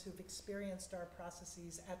litigants who've experienced our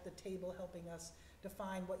processes at the table helping us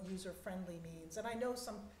define what user-friendly means. And I know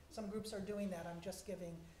some groups are doing that. I'm just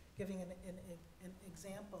giving an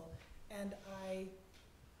example. And I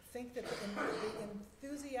think that the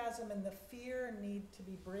enthusiasm and the fear need to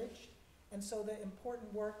be bridged. And so the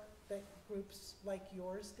important work that groups like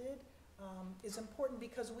yours did is important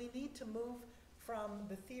because we need to move from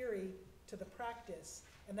the theory to the practice.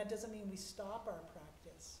 And that doesn't mean we stop our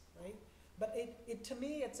practice, right? But to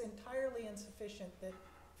me, it's entirely insufficient that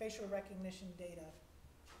facial recognition data,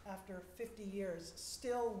 after 50 years,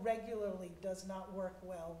 still regularly does not work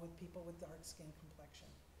well with people with dark skin complexion.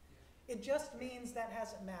 It just means that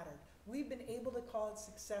hasn't mattered. We've been able to call it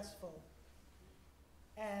successful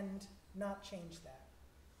and not change that.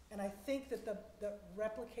 And I think that the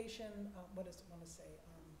replication, what does it want to say?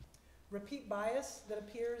 Repeat bias that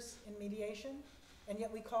appears in mediation, and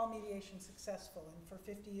yet we call mediation successful. And for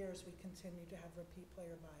 50 years, we continue to have repeat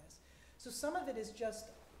player bias. So some of it is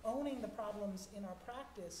just owning the problems in our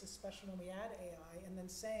practice, especially when we add AI, and then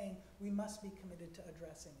saying we must be committed to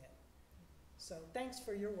addressing it. So thanks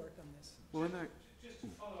for your work on this. Well, just to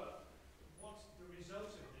follow up, what's the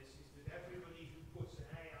result of this is that everybody who puts an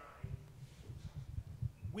AI,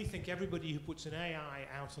 we think everybody who puts an AI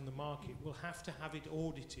out on the market will have to have it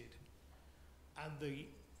audited. And the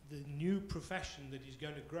new profession that is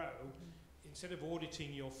going to grow, instead of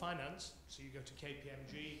auditing your finance, so you go to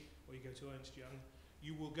KPMG or you go to Ernst Young,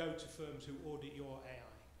 you will go to firms who audit your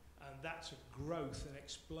AI. And that's a growth, an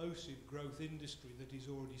explosive growth industry that is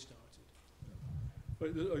already started.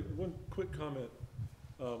 One quick comment.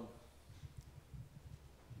 The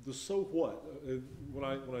so what, when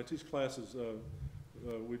I teach classes,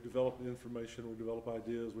 we develop information, we develop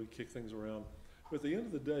ideas, we kick things around. But at the end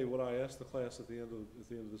of the day, what I ask the class at the end of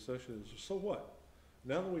the session is, so what?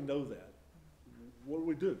 Now that we know that, what do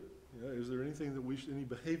we do? You know, is there anything that any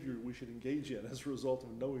behavior we should engage in as a result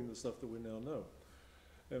of knowing the stuff that we now know?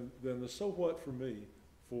 And then the so what for me,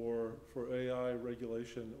 for AI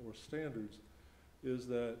regulation or standards, is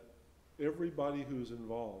that everybody who's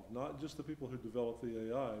involved, not just the people who develop the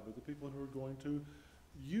AI, but the people who are going to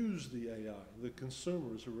use the AI, the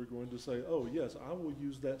consumers who are going to say, oh yes, I will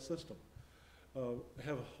use that system,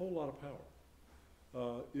 have a whole lot of power.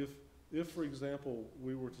 If, for example,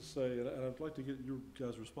 we were to say, and I'd like to get your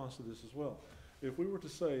guys' response to this as well, if we were to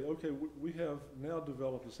say, okay, we have now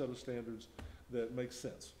developed a set of standards that make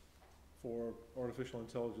sense for artificial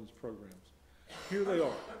intelligence programs. Here they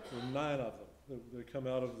are, there are 9 of them. They come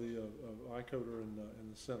out of the iCoder in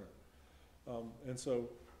the center. And so,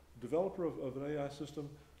 developer of an AI system,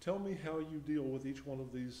 tell me how you deal with each one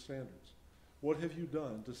of these standards. What have you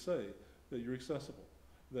done to say that you're accessible,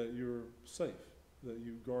 that you're safe, that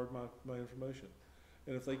you guard my information?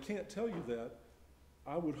 And if they can't tell you that,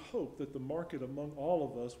 I would hope that the market among all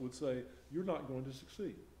of us would say, you're not going to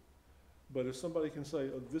succeed. But if somebody can say,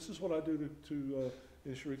 oh, this is what I do to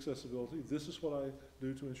ensure accessibility, this is what I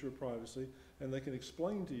do to ensure privacy, and they can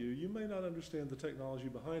explain to you, you may not understand the technology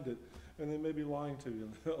behind it, and they may be lying to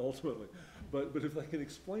you ultimately. But if they can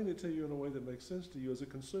explain it to you in a way that makes sense to you as a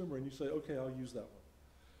consumer, and you say, okay, I'll use that one,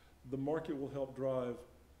 the market will help drive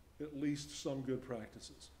at least some good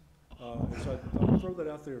practices. And so I'll throw that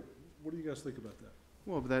out there. What do you guys think about that?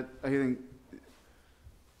 Well, I think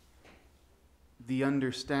the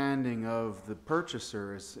understanding of the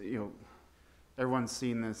purchaser is, everyone's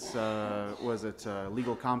seen this, was it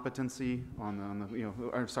legal competency on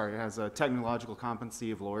the I'm sorry, it has a technological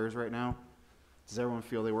competency of lawyers right now. Does everyone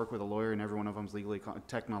feel they work with a lawyer and every one of them's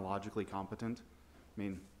technologically competent? I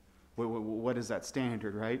mean, what is that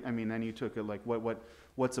standard, right? I mean, then you took it like,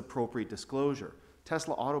 what's appropriate disclosure?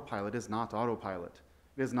 Tesla Autopilot is not autopilot.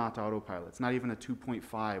 It is not autopilot. It's not even a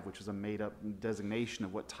 2.5, which is a made-up designation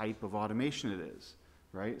of what type of automation it is,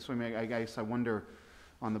 right? So I mean, I guess I wonder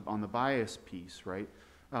on the bias piece, right?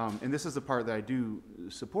 And this is the part that I do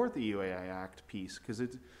support the EUAI Act piece, because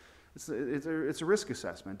it's a risk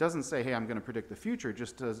assessment. It doesn't say, hey, I'm going to predict the future. It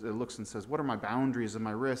just it looks and says, what are my boundaries of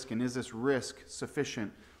my risk, and is this risk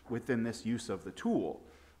sufficient within this use of the tool,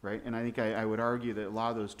 right? And I think I would argue that a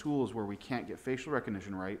lot of those tools where we can't get facial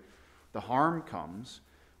recognition right, the harm comes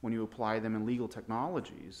when you apply them in legal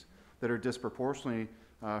technologies that are disproportionately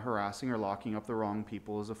harassing or locking up the wrong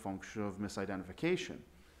people as a function of misidentification.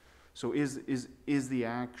 So is the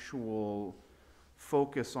actual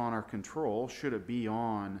focus on our control, should it be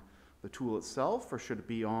on the tool itself, or should it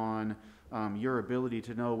be on your ability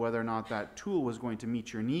to know whether or not that tool was going to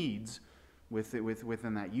meet your needs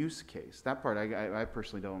within that use case. That part, I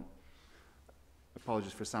personally don't.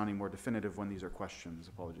 Apologies for sounding more definitive when these are questions.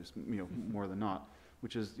 Apologies, more than not.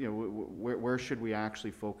 Which is, where should we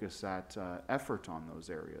actually focus that effort on those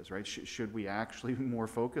areas, right? Should we actually more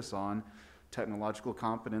focus on technological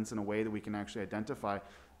competence in a way that we can actually identify,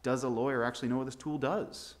 does a lawyer actually know what this tool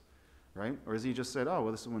does, right? Or is he just said, oh,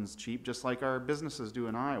 well, this one's cheap, just like our businesses do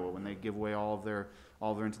in Iowa when they give away all of their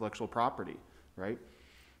intellectual property, right?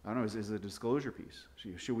 I don't know, is it a disclosure piece?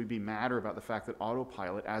 Should we be madder about the fact that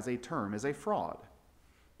autopilot as a term is a fraud?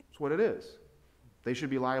 That's what it is. They should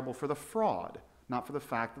be liable for the fraud, not for the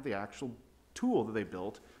fact that the actual tool that they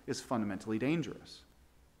built is fundamentally dangerous.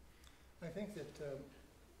 I think that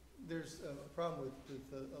there's a problem with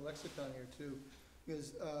a lexicon here too,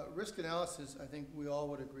 because risk analysis, I think we all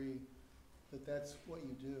would agree that that's what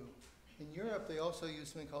you do. In Europe, they also use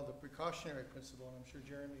something called the precautionary principle, and I'm sure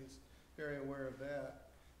Jeremy is very aware of that.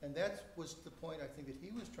 And that was the point I think that he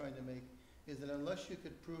was trying to make, is that unless you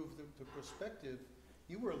could prove the perspective,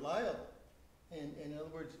 you were liable. And in other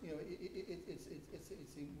words, it's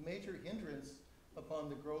a major hindrance upon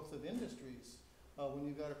the growth of industries when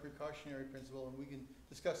you've got a precautionary principle, and we can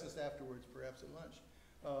discuss this afterwards, perhaps at lunch,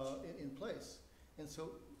 in place. And so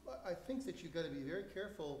I think that you've got to be very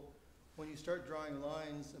careful when you start drawing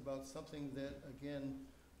lines about something that, again,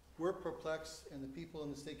 we're perplexed and the people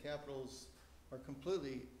in the state capitals are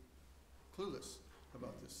completely clueless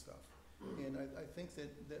about this stuff. And I think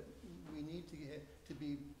that we need to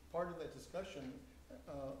be part of that discussion,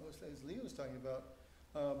 as Leah was talking about,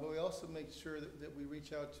 but we also make sure that we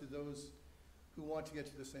reach out to those who want to get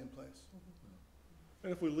to the same place.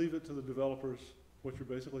 And if we leave it to the developers, what you're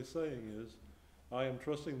basically saying is, I am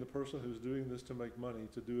trusting the person who's doing this to make money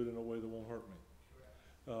to do it in a way that won't hurt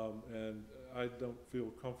me. And I don't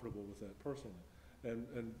feel comfortable with that personally.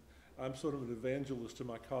 And I'm sort of an evangelist to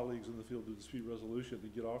my colleagues in the field of dispute resolution to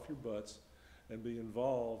get off your butts and be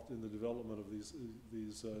involved in the development of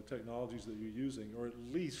these technologies that you're using, or at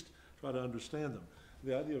least try to understand them.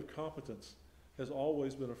 The idea of competence has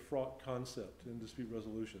always been a fraught concept in dispute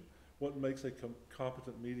resolution. What makes a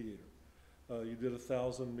competent mediator? You did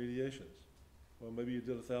 1,000 mediations. Well, maybe you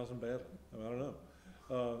did 1,000 badly. I don't know.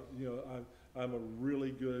 I'm a really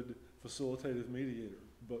good facilitative mediator,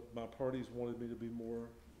 but my parties wanted me to be more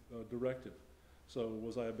directive. So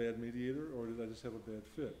was I a bad mediator, or did I just have a bad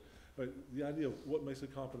fit? The idea of what makes a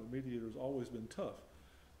competent mediator has always been tough.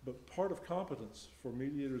 But part of competence for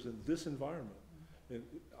mediators in this environment, and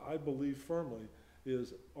I believe firmly,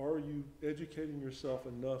 is are you educating yourself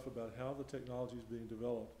enough about how the technology is being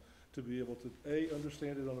developed to be able to, A,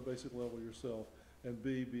 understand it on a basic level yourself, and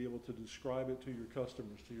B, be able to describe it to your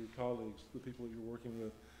customers, to your colleagues, the people that you're working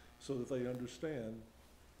with, so that they understand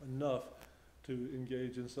enough to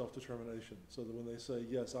engage in self-determination, so that when they say,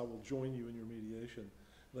 yes, I will join you in your mediation,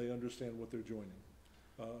 they understand what they're joining.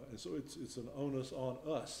 And so it's an onus on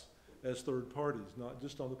us as third parties, not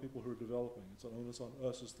just on the people who are developing. It's an onus on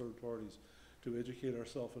us as third parties to educate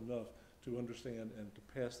ourselves enough to understand and to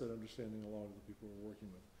pass that understanding along to the people we're working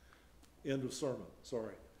with. End of sermon,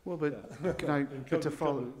 sorry. Well, but can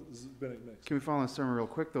we follow on sermon real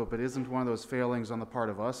quick though? But isn't one of those failings on the part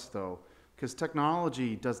of us though? Because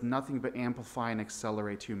technology does nothing but amplify and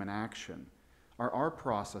accelerate human action. Are our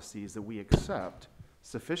processes that we accept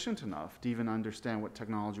sufficient enough to even understand what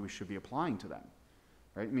technology we should be applying to them?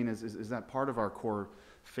 Right? I mean, is that part of our core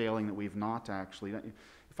failing that we've not actually done?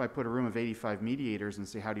 If I put a room of 85 mediators and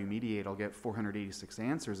say, how do you mediate? I'll get 486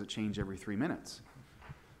 answers that change every 3 minutes.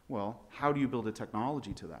 Well, how do you build a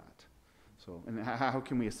technology to that? So, and how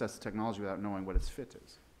can we assess the technology without knowing what its fit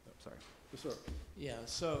is? Oh, sorry. Yes, sir. Yeah,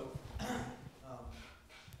 so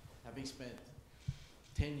having spent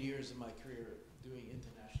 10 years of my career doing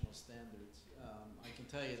international standards, I can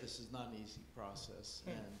tell you this is not an easy process.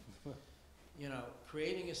 And,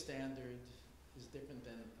 creating a standard is different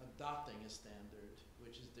than adopting a standard,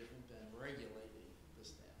 which is different than regulating the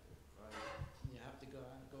standard, right? You have to go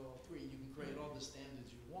all three. You can create all the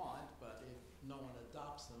standards you want, but if no one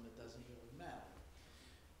adopts them, it doesn't really matter,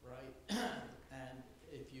 right? And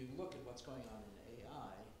if you look at what's going on in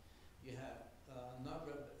AI, you have a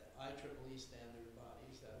number of IEEE standard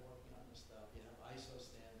bodies that are working on this stuff. You have ISO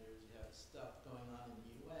standards, you have stuff going on in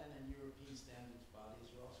the UN, and European standards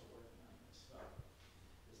bodies are also working on this stuff.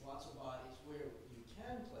 There's lots of bodies where you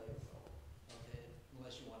can play a role, okay,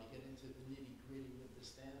 unless you want to get into the nitty-gritty of the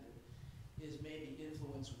standard, is maybe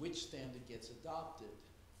influence which standard gets adopted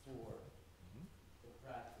for the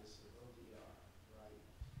practice of ODR, right?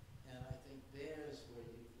 And I think there's where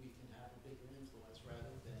we can have a bigger influence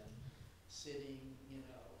rather than sitting,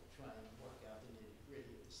 trying to work out the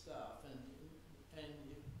nitty-gritty of the stuff. And if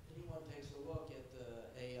anyone takes a look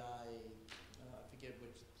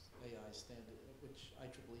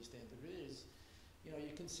you know,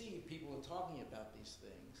 you can see people are talking about these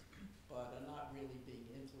things, but are not really being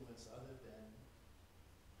influenced other than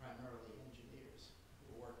primarily engineers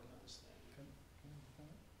who are working on this thing.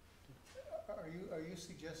 Are you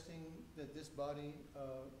suggesting that this body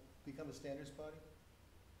become a standards body?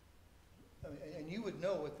 I mean, and you would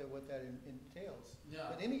know what that entails. Yeah.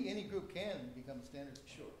 But any group can become a standards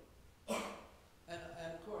body. Sure.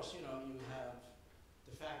 And of course, you know, you have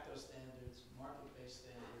de facto standards, market-based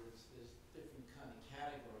standards, there's different kind of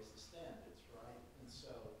categories of standards, right? And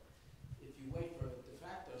so if you wait for de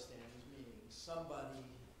facto standards, meaning somebody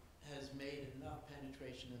has made enough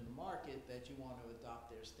penetration in the market that you want to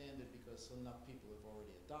adopt their standard because enough people have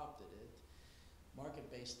already adopted it.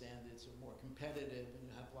 Market-based standards are more competitive and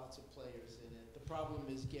you have lots of players in it. The problem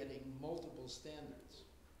is getting multiple standards.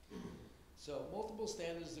 So multiple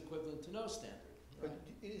standards is equivalent to no standard. Right? But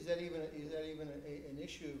is that even an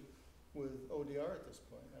issue with ODR at this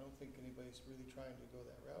point? I don't think anybody's really trying to go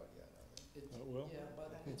that route yet. It's, well, yeah,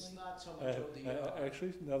 but it's not so much ODR.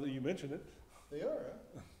 Actually, now that you mention it, They are,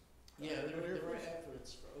 huh? Yeah, there are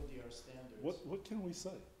efforts for ODR standards. what can we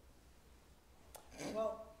say?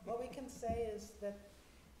 Well, what we can say is that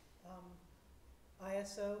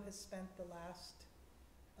ISO has spent the last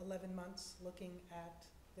 11 months looking at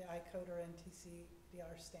the ICODER and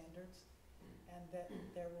TCDR standards, and that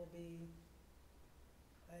there will be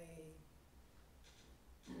a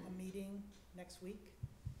meeting next week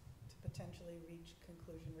to potentially reach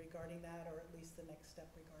conclusion regarding that, or at least the next step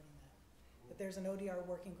regarding that. But there's an ODR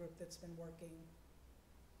working group that's been working,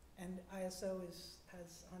 and ISO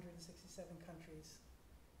has 167 countries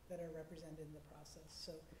that are represented in the process.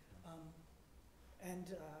 So,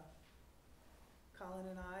 Colin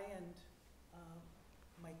and I and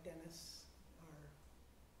Mike Dennis are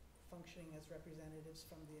functioning as representatives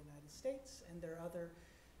from the United States, and there are other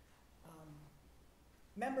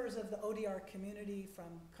members of the ODR community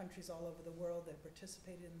from countries all over the world that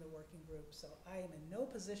participated in the working group. So I am in no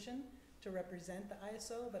position to represent the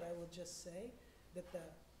ISO, but I will just say that the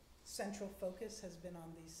central focus has been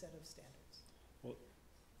on these set of standards. Well,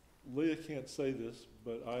 Leah can't say this,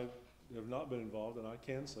 but I have not been involved, and I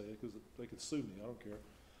can say it because they could sue me. I don't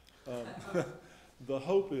care. The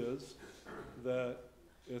hope is that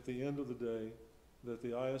at the end of the day, that the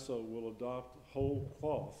ISO will adopt whole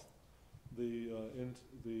cloth the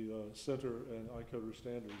center and ICODER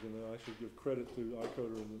standards, and I should give credit to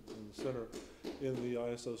ICODER and the center in the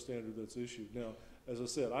ISO standard that's issued. Now, as I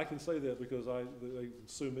said, I can say that because they can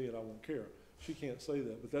sue me and I won't care. She can't say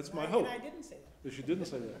that, but that's my hope. And I didn't say that. But she didn't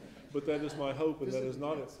say that, but that is my hope, and that is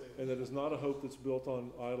not a hope that's built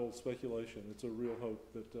on idle speculation. It's a real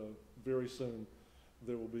hope that very soon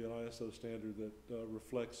there will be an ISO standard that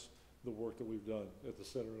reflects the work that we've done at the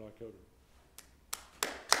center and ICODER.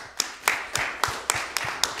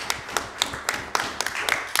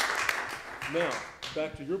 Now,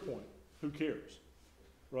 back to your point, who cares,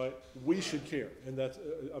 right? We should care, and that's,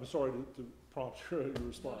 I'm sorry to prompt your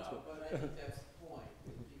response. No, but I think that's the point,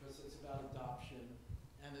 because it's about adoption,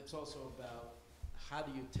 and it's also about how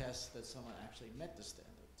do you test that someone actually met the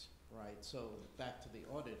standards, right? So back to the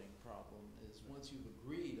auditing problem is once you've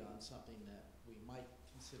agreed on something that we might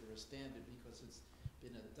consider a standard because it's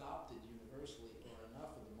been adopted universally or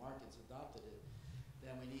enough of the markets adopted it,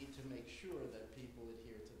 then we need to make sure that people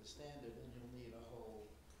adhere to the standard, and you'll need a whole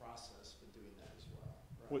process for doing that as well.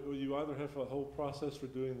 Right? Well, you either have a whole process for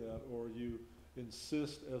doing that, or you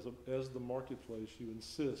insist as the marketplace, you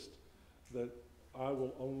insist that I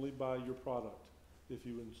will only buy your product if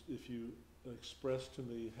you express to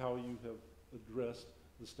me how you have addressed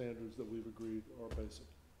the standards that we've agreed are basic.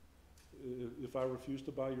 If I refuse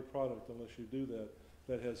to buy your product unless you do that,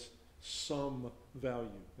 that has some value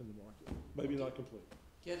in the market. Maybe not complete.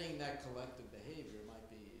 Getting that collective behavior might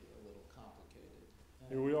be a little complicated.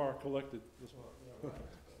 Here we are, collected. This one. Right.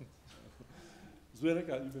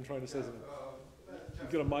 Zdenek, you've been trying to say something.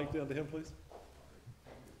 Get a mic down to him, please.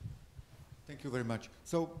 Thank you very much.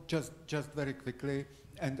 So just very quickly,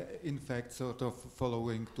 and in fact, sort of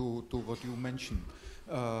following to what you mentioned,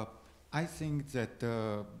 I think that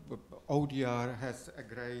ODR has a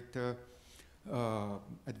great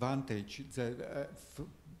advantage that,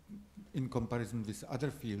 in comparison with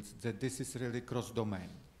other fields, that this is really cross-domain.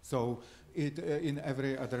 So in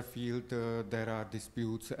every other field there are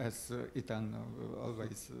disputes, as Ethan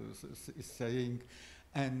always is saying,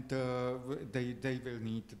 and they will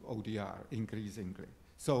need ODR increasingly.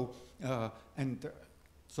 So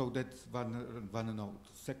so that's one note.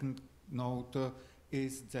 Second note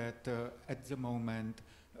is that at the moment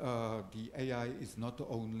the AI is not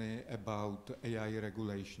only about AI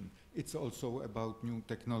regulation, it's also about new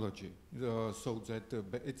technology, so that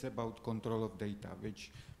it's about control of data,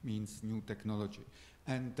 which means new technology.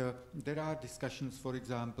 And there are discussions, for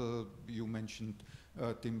example, you mentioned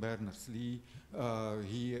Tim Berners-Lee.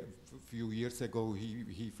 He, a few years ago,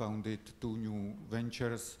 he founded 2 new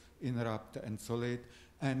ventures, Inrupt and Solid,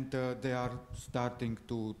 and they are starting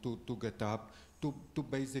to get up to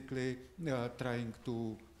basically trying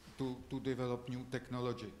to develop new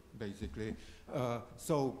technology, basically.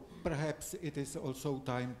 So perhaps it is also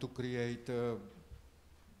time to create to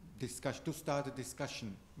start a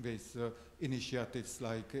discussion with initiatives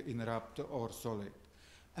like Inrupt or Solid.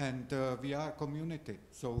 And we are a community,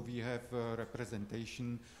 so we have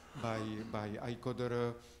representation by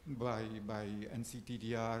ICODR, by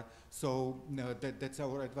NCTDR, so that's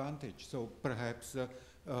our advantage. So perhaps,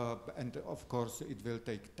 and of course it will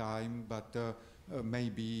take time, but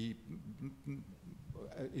maybe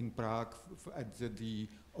in Prague at the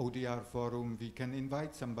ODR forum we can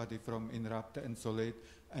invite somebody from Inrupt and Solid,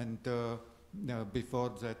 and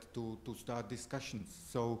before that to start discussions.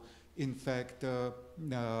 So in fact,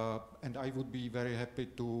 and I would be very happy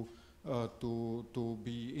to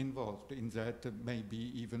be involved in that.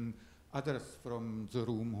 Maybe even others from the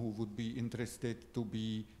room who would be interested to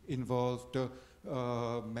be involved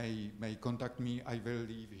may contact me. I will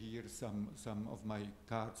leave here some of my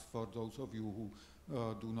cards for those of you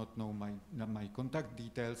who do not know my contact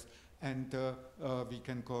details, and we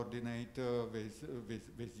can coordinate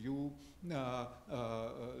with you,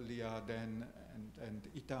 Leah, Dan, and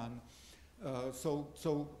Itan.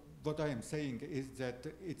 So what I am saying is that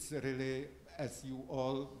it's really, as you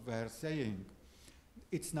all were saying,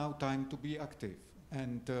 it's now time to be active,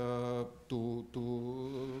 and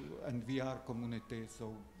and we are community,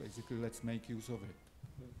 so basically let's make use of it.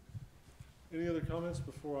 Any other comments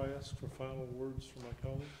before I ask for final words from my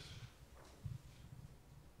colleagues?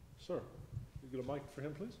 Sir, you get a mic for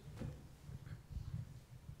him, please?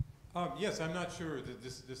 Yes, I'm not sure that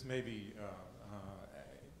this may be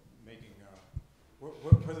making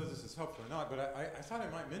whether this is helpful or not, but I thought I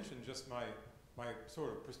might mention just my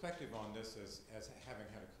sort of perspective on this as having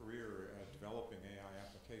had a career developing AI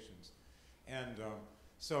applications, and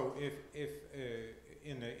so if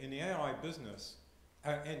in the AI business,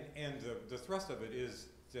 and the thrust of it is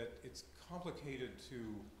that it's complicated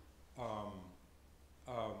to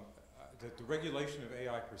that the regulation of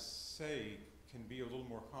AI per se can be a little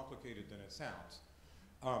more complicated than it sounds.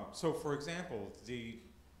 So for example,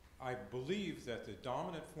 I believe that the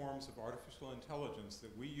dominant forms of artificial intelligence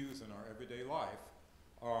that we use in our everyday life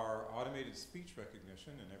are automated speech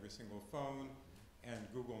recognition in every single phone and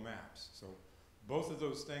Google Maps. So both of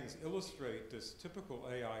those things illustrate this typical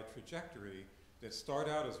AI trajectory that start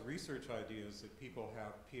out as research ideas that people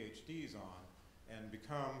have PhDs on and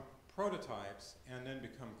become prototypes and then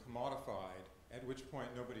become commodified, at which point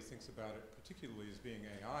nobody thinks about it particularly as being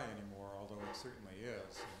AI anymore, although it certainly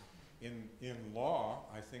is. In law,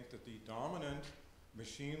 I think that the dominant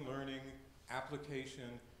machine learning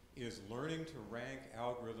application is learning to rank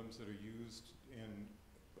algorithms that are used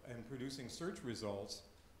in producing search results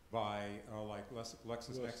by like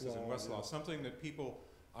LexisNexis and Westlaw, something that people,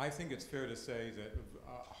 I think it's fair to say that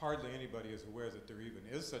hardly anybody is aware that there even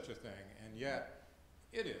is such a thing, and yet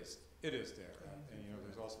it is there. And you know,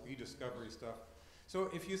 there's also e-discovery stuff. So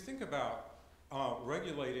if you think about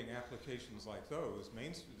regulating applications like those,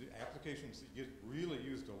 applications that get really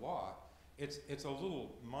used a lot, it's a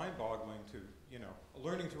little mind-boggling to, you know,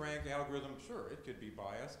 learning to rank algorithm, sure, it could be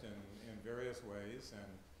biased in various ways,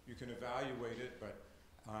 and you can evaluate it, but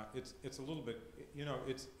it's a little bit, you know,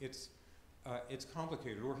 it's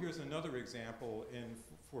complicated. Or here's another example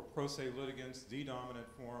for pro se litigants, the dominant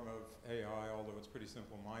form of AI, although it's pretty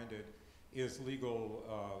simple-minded, is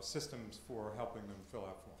legal systems for helping them fill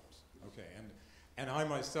out forms. Okay, and I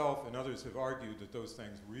myself and others have argued that those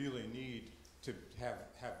things really need to have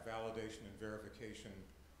validation and verification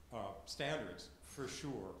standards, for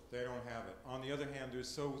sure. They don't have it. On the other hand, there's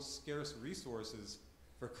so scarce resources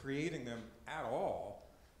for creating them at all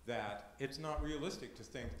that it's not realistic to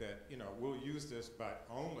think that, you know, we'll use this, but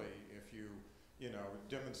only if you know,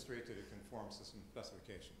 demonstrate that it conforms to some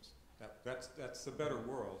specifications. That's a better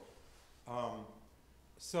world.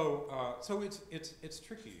 So it's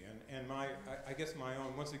tricky, and I guess my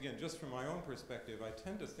own, once again, just from my own perspective, I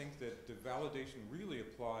tend to think that the validation really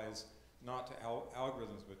applies not to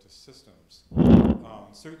algorithms but to systems.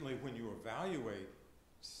 Certainly when you evaluate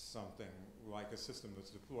something like a system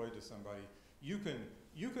that's deployed to somebody, you can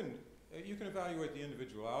evaluate the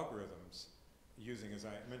individual algorithms, using, as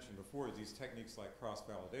I mentioned before, these techniques like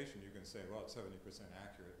cross-validation, you can say, well, it's 70%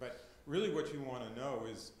 accurate. But really what you want to know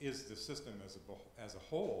is the system as a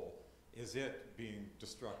whole, is it being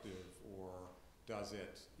destructive, or does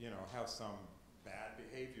it, have some bad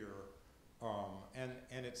behavior?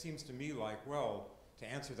 And it seems to me like, well,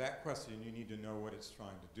 to answer that question, you need to know what it's trying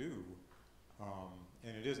to do.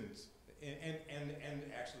 And it isn't, and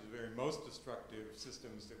actually the very most destructive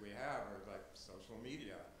systems that we have are like social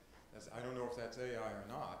media. I don't know if that's AI or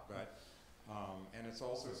not, but, and it's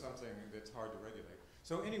also something that's hard to regulate.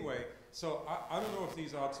 So anyway, I don't know if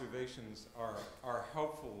these observations are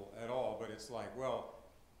helpful at all, but it's like, well,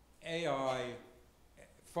 AI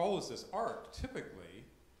follows this arc typically,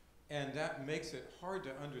 and that makes it hard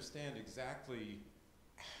to understand exactly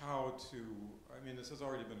how to, I mean, this has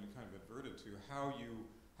already been kind of adverted to, how you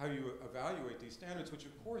evaluate these standards, which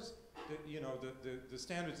of course, the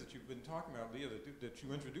standards that you've been talking about, Leah, that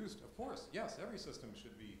you introduced, of course, yes, every system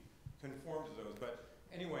should be conformed to those. But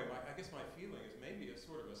anyway, I guess my feeling is maybe it's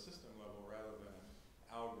sort of a system level rather than an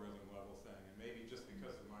algorithm level thing. And maybe just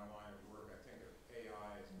because of my line of work, I think of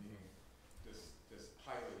AI as being this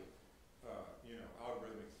highly,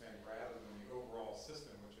 algorithmic thing rather than the overall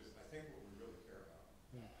system, which is, I think, what we really care about.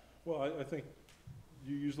 Yeah. Well, I think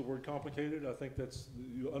you use the word complicated. I think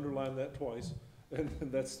you underline that twice, and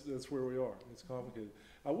that's where we are. It's complicated.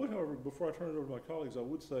 I would, however, before I turn it over to my colleagues, I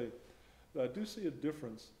would say that I do see a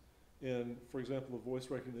difference in, for example, the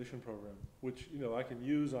voice recognition program, which I can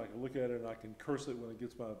use, I can look at it, and I can curse it when it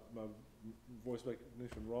gets my voice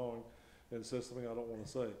recognition wrong and says something I don't want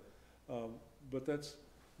to say. But that's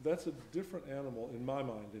a different animal in my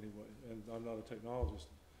mind anyway, and I'm not a technologist,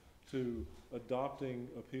 to adopting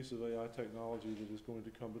a piece of AI technology that is going to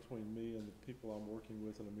come between me and the people I'm working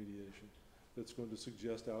with in a mediation, that's going to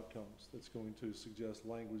suggest outcomes, that's going to suggest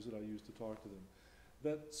language that I use to talk to them.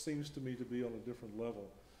 That seems to me to be on a different level.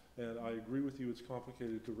 And I agree with you, it's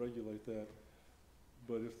complicated to regulate that,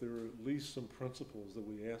 but if there are at least some principles that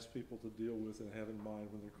we ask people to deal with and have in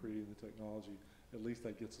mind when they're creating the technology, at least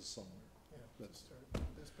that gets us somewhere. Yeah, That's start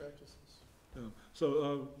best practices. Yeah.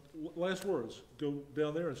 So last words, go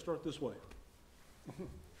down there and start this way.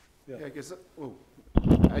 Yeah, I guess,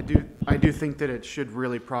 I do think that it should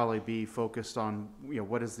really probably be focused on,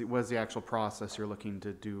 what is the actual process you're looking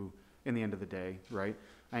to do in the end of the day, right?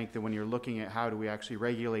 I think that when you're looking at how do we actually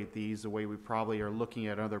regulate these, the way we probably are looking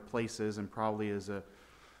at other places, and probably is a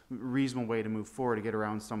reasonable way to move forward to get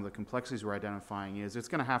around some of the complexities we're identifying, is it's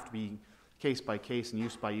going to have to be case by case and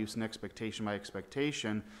use by use and expectation by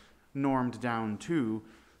expectation, normed down to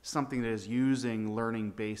something that is using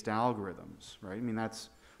learning-based algorithms, right? I mean, that's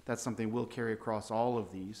something we'll carry across all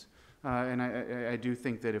of these. And I do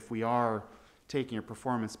think that if we are taking a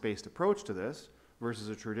performance-based approach to this versus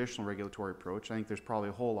a traditional regulatory approach, I think there's probably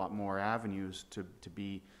a whole lot more avenues to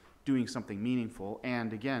be doing something meaningful.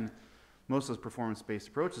 And again, most of those performance-based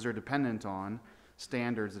approaches are dependent on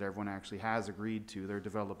standards that everyone actually has agreed to. They're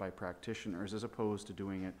developed by practitioners as opposed to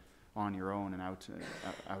doing it on your own and out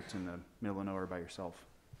in the middle of nowhere by yourself.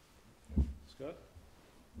 Scott?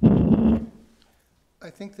 I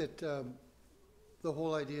think that the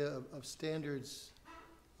whole idea of standards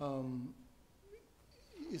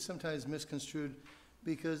is sometimes misconstrued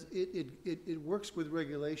because it works with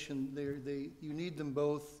regulation. You need them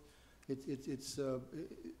both. They're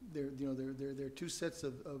two sets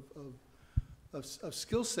of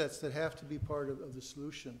skill sets that have to be part of the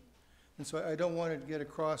solution. And so I don't want to get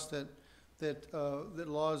across that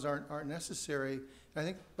laws aren't necessary.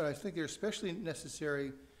 But I think they're especially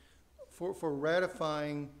necessary for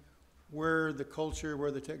ratifying where the culture,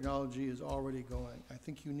 where the technology is already going. I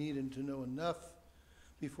think you need to know enough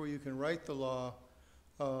before you can write the law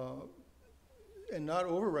and not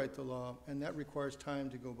overwrite the law, and that requires time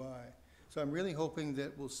to go by. So I'm really hoping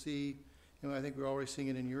that we'll see, I think we're already seeing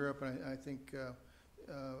it in Europe, and I think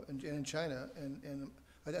and in China, and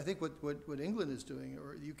I think what England is doing,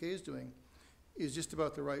 or the UK is doing, is just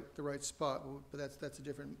about the right spot. But that's a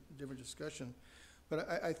different discussion. But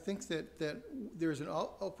I think that there's an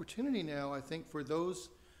opportunity now, I think, for those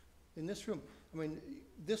in this room. I mean,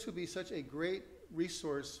 this would be such a great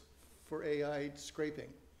resource for AI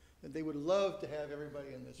scraping, that they would love to have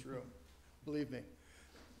everybody in this room, believe me.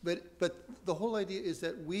 But the whole idea is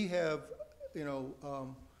that we have,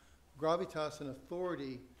 gravitas and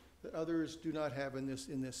authority that others do not have in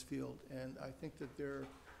this field. And I think that there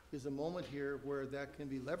is a moment here where that can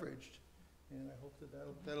be leveraged. And I hope that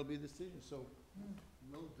that'll be the decision. So,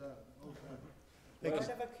 well done. Well done. We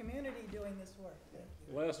have a community doing this work. Thank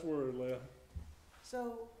you. Last word, Leah.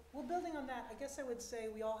 So, well, building on that, I guess I would say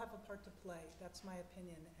we all have a part to play. That's my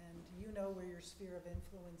opinion. And you know where your sphere of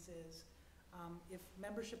influence is. If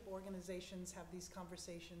membership organizations have these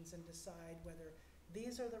conversations and decide whether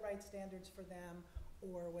these are the right standards for them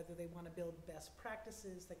or whether they want to build best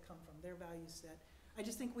practices that come from their value set, I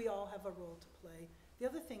just think we all have a role to play. The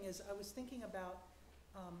other thing is, I was thinking about,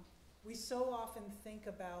 we so often think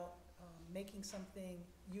about making something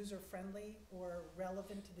user-friendly or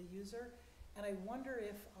relevant to the user, and I wonder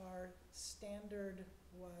if our standard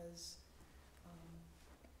was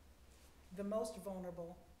the most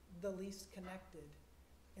vulnerable, the least connected,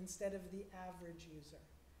 instead of the average user.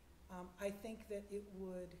 I think that it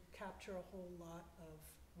would capture a whole lot of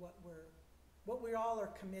what we all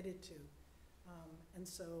are committed to. And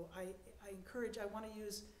so I want to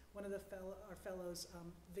use one of our fellows,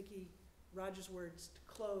 Vicki Rogers' words to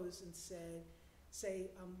close and say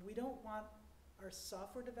we don't want our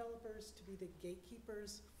software developers to be the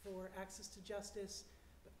gatekeepers for access to justice,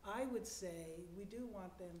 but I would say we do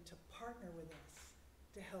want them to partner with us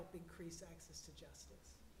to help increase access to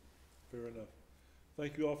justice. Fair enough.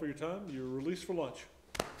 Thank you all for your time. You're released for lunch.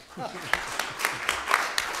 Thanks,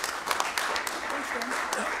 Ben.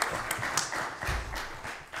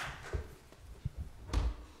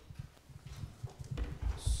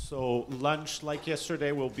 So lunch, like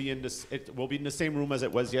yesterday, will be in this. It will be in the same room as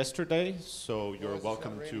it was yesterday. So you're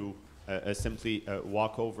welcome to simply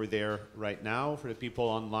walk over there right now. For the people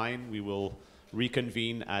online, we will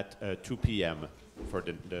reconvene at 2 p.m. for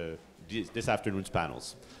this afternoon's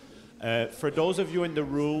panels. For those of you in the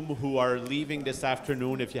room who are leaving this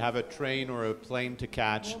afternoon, if you have a train or a plane to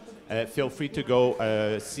catch, feel free to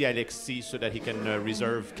go see Alexis so that he can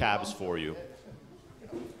reserve cabs for you.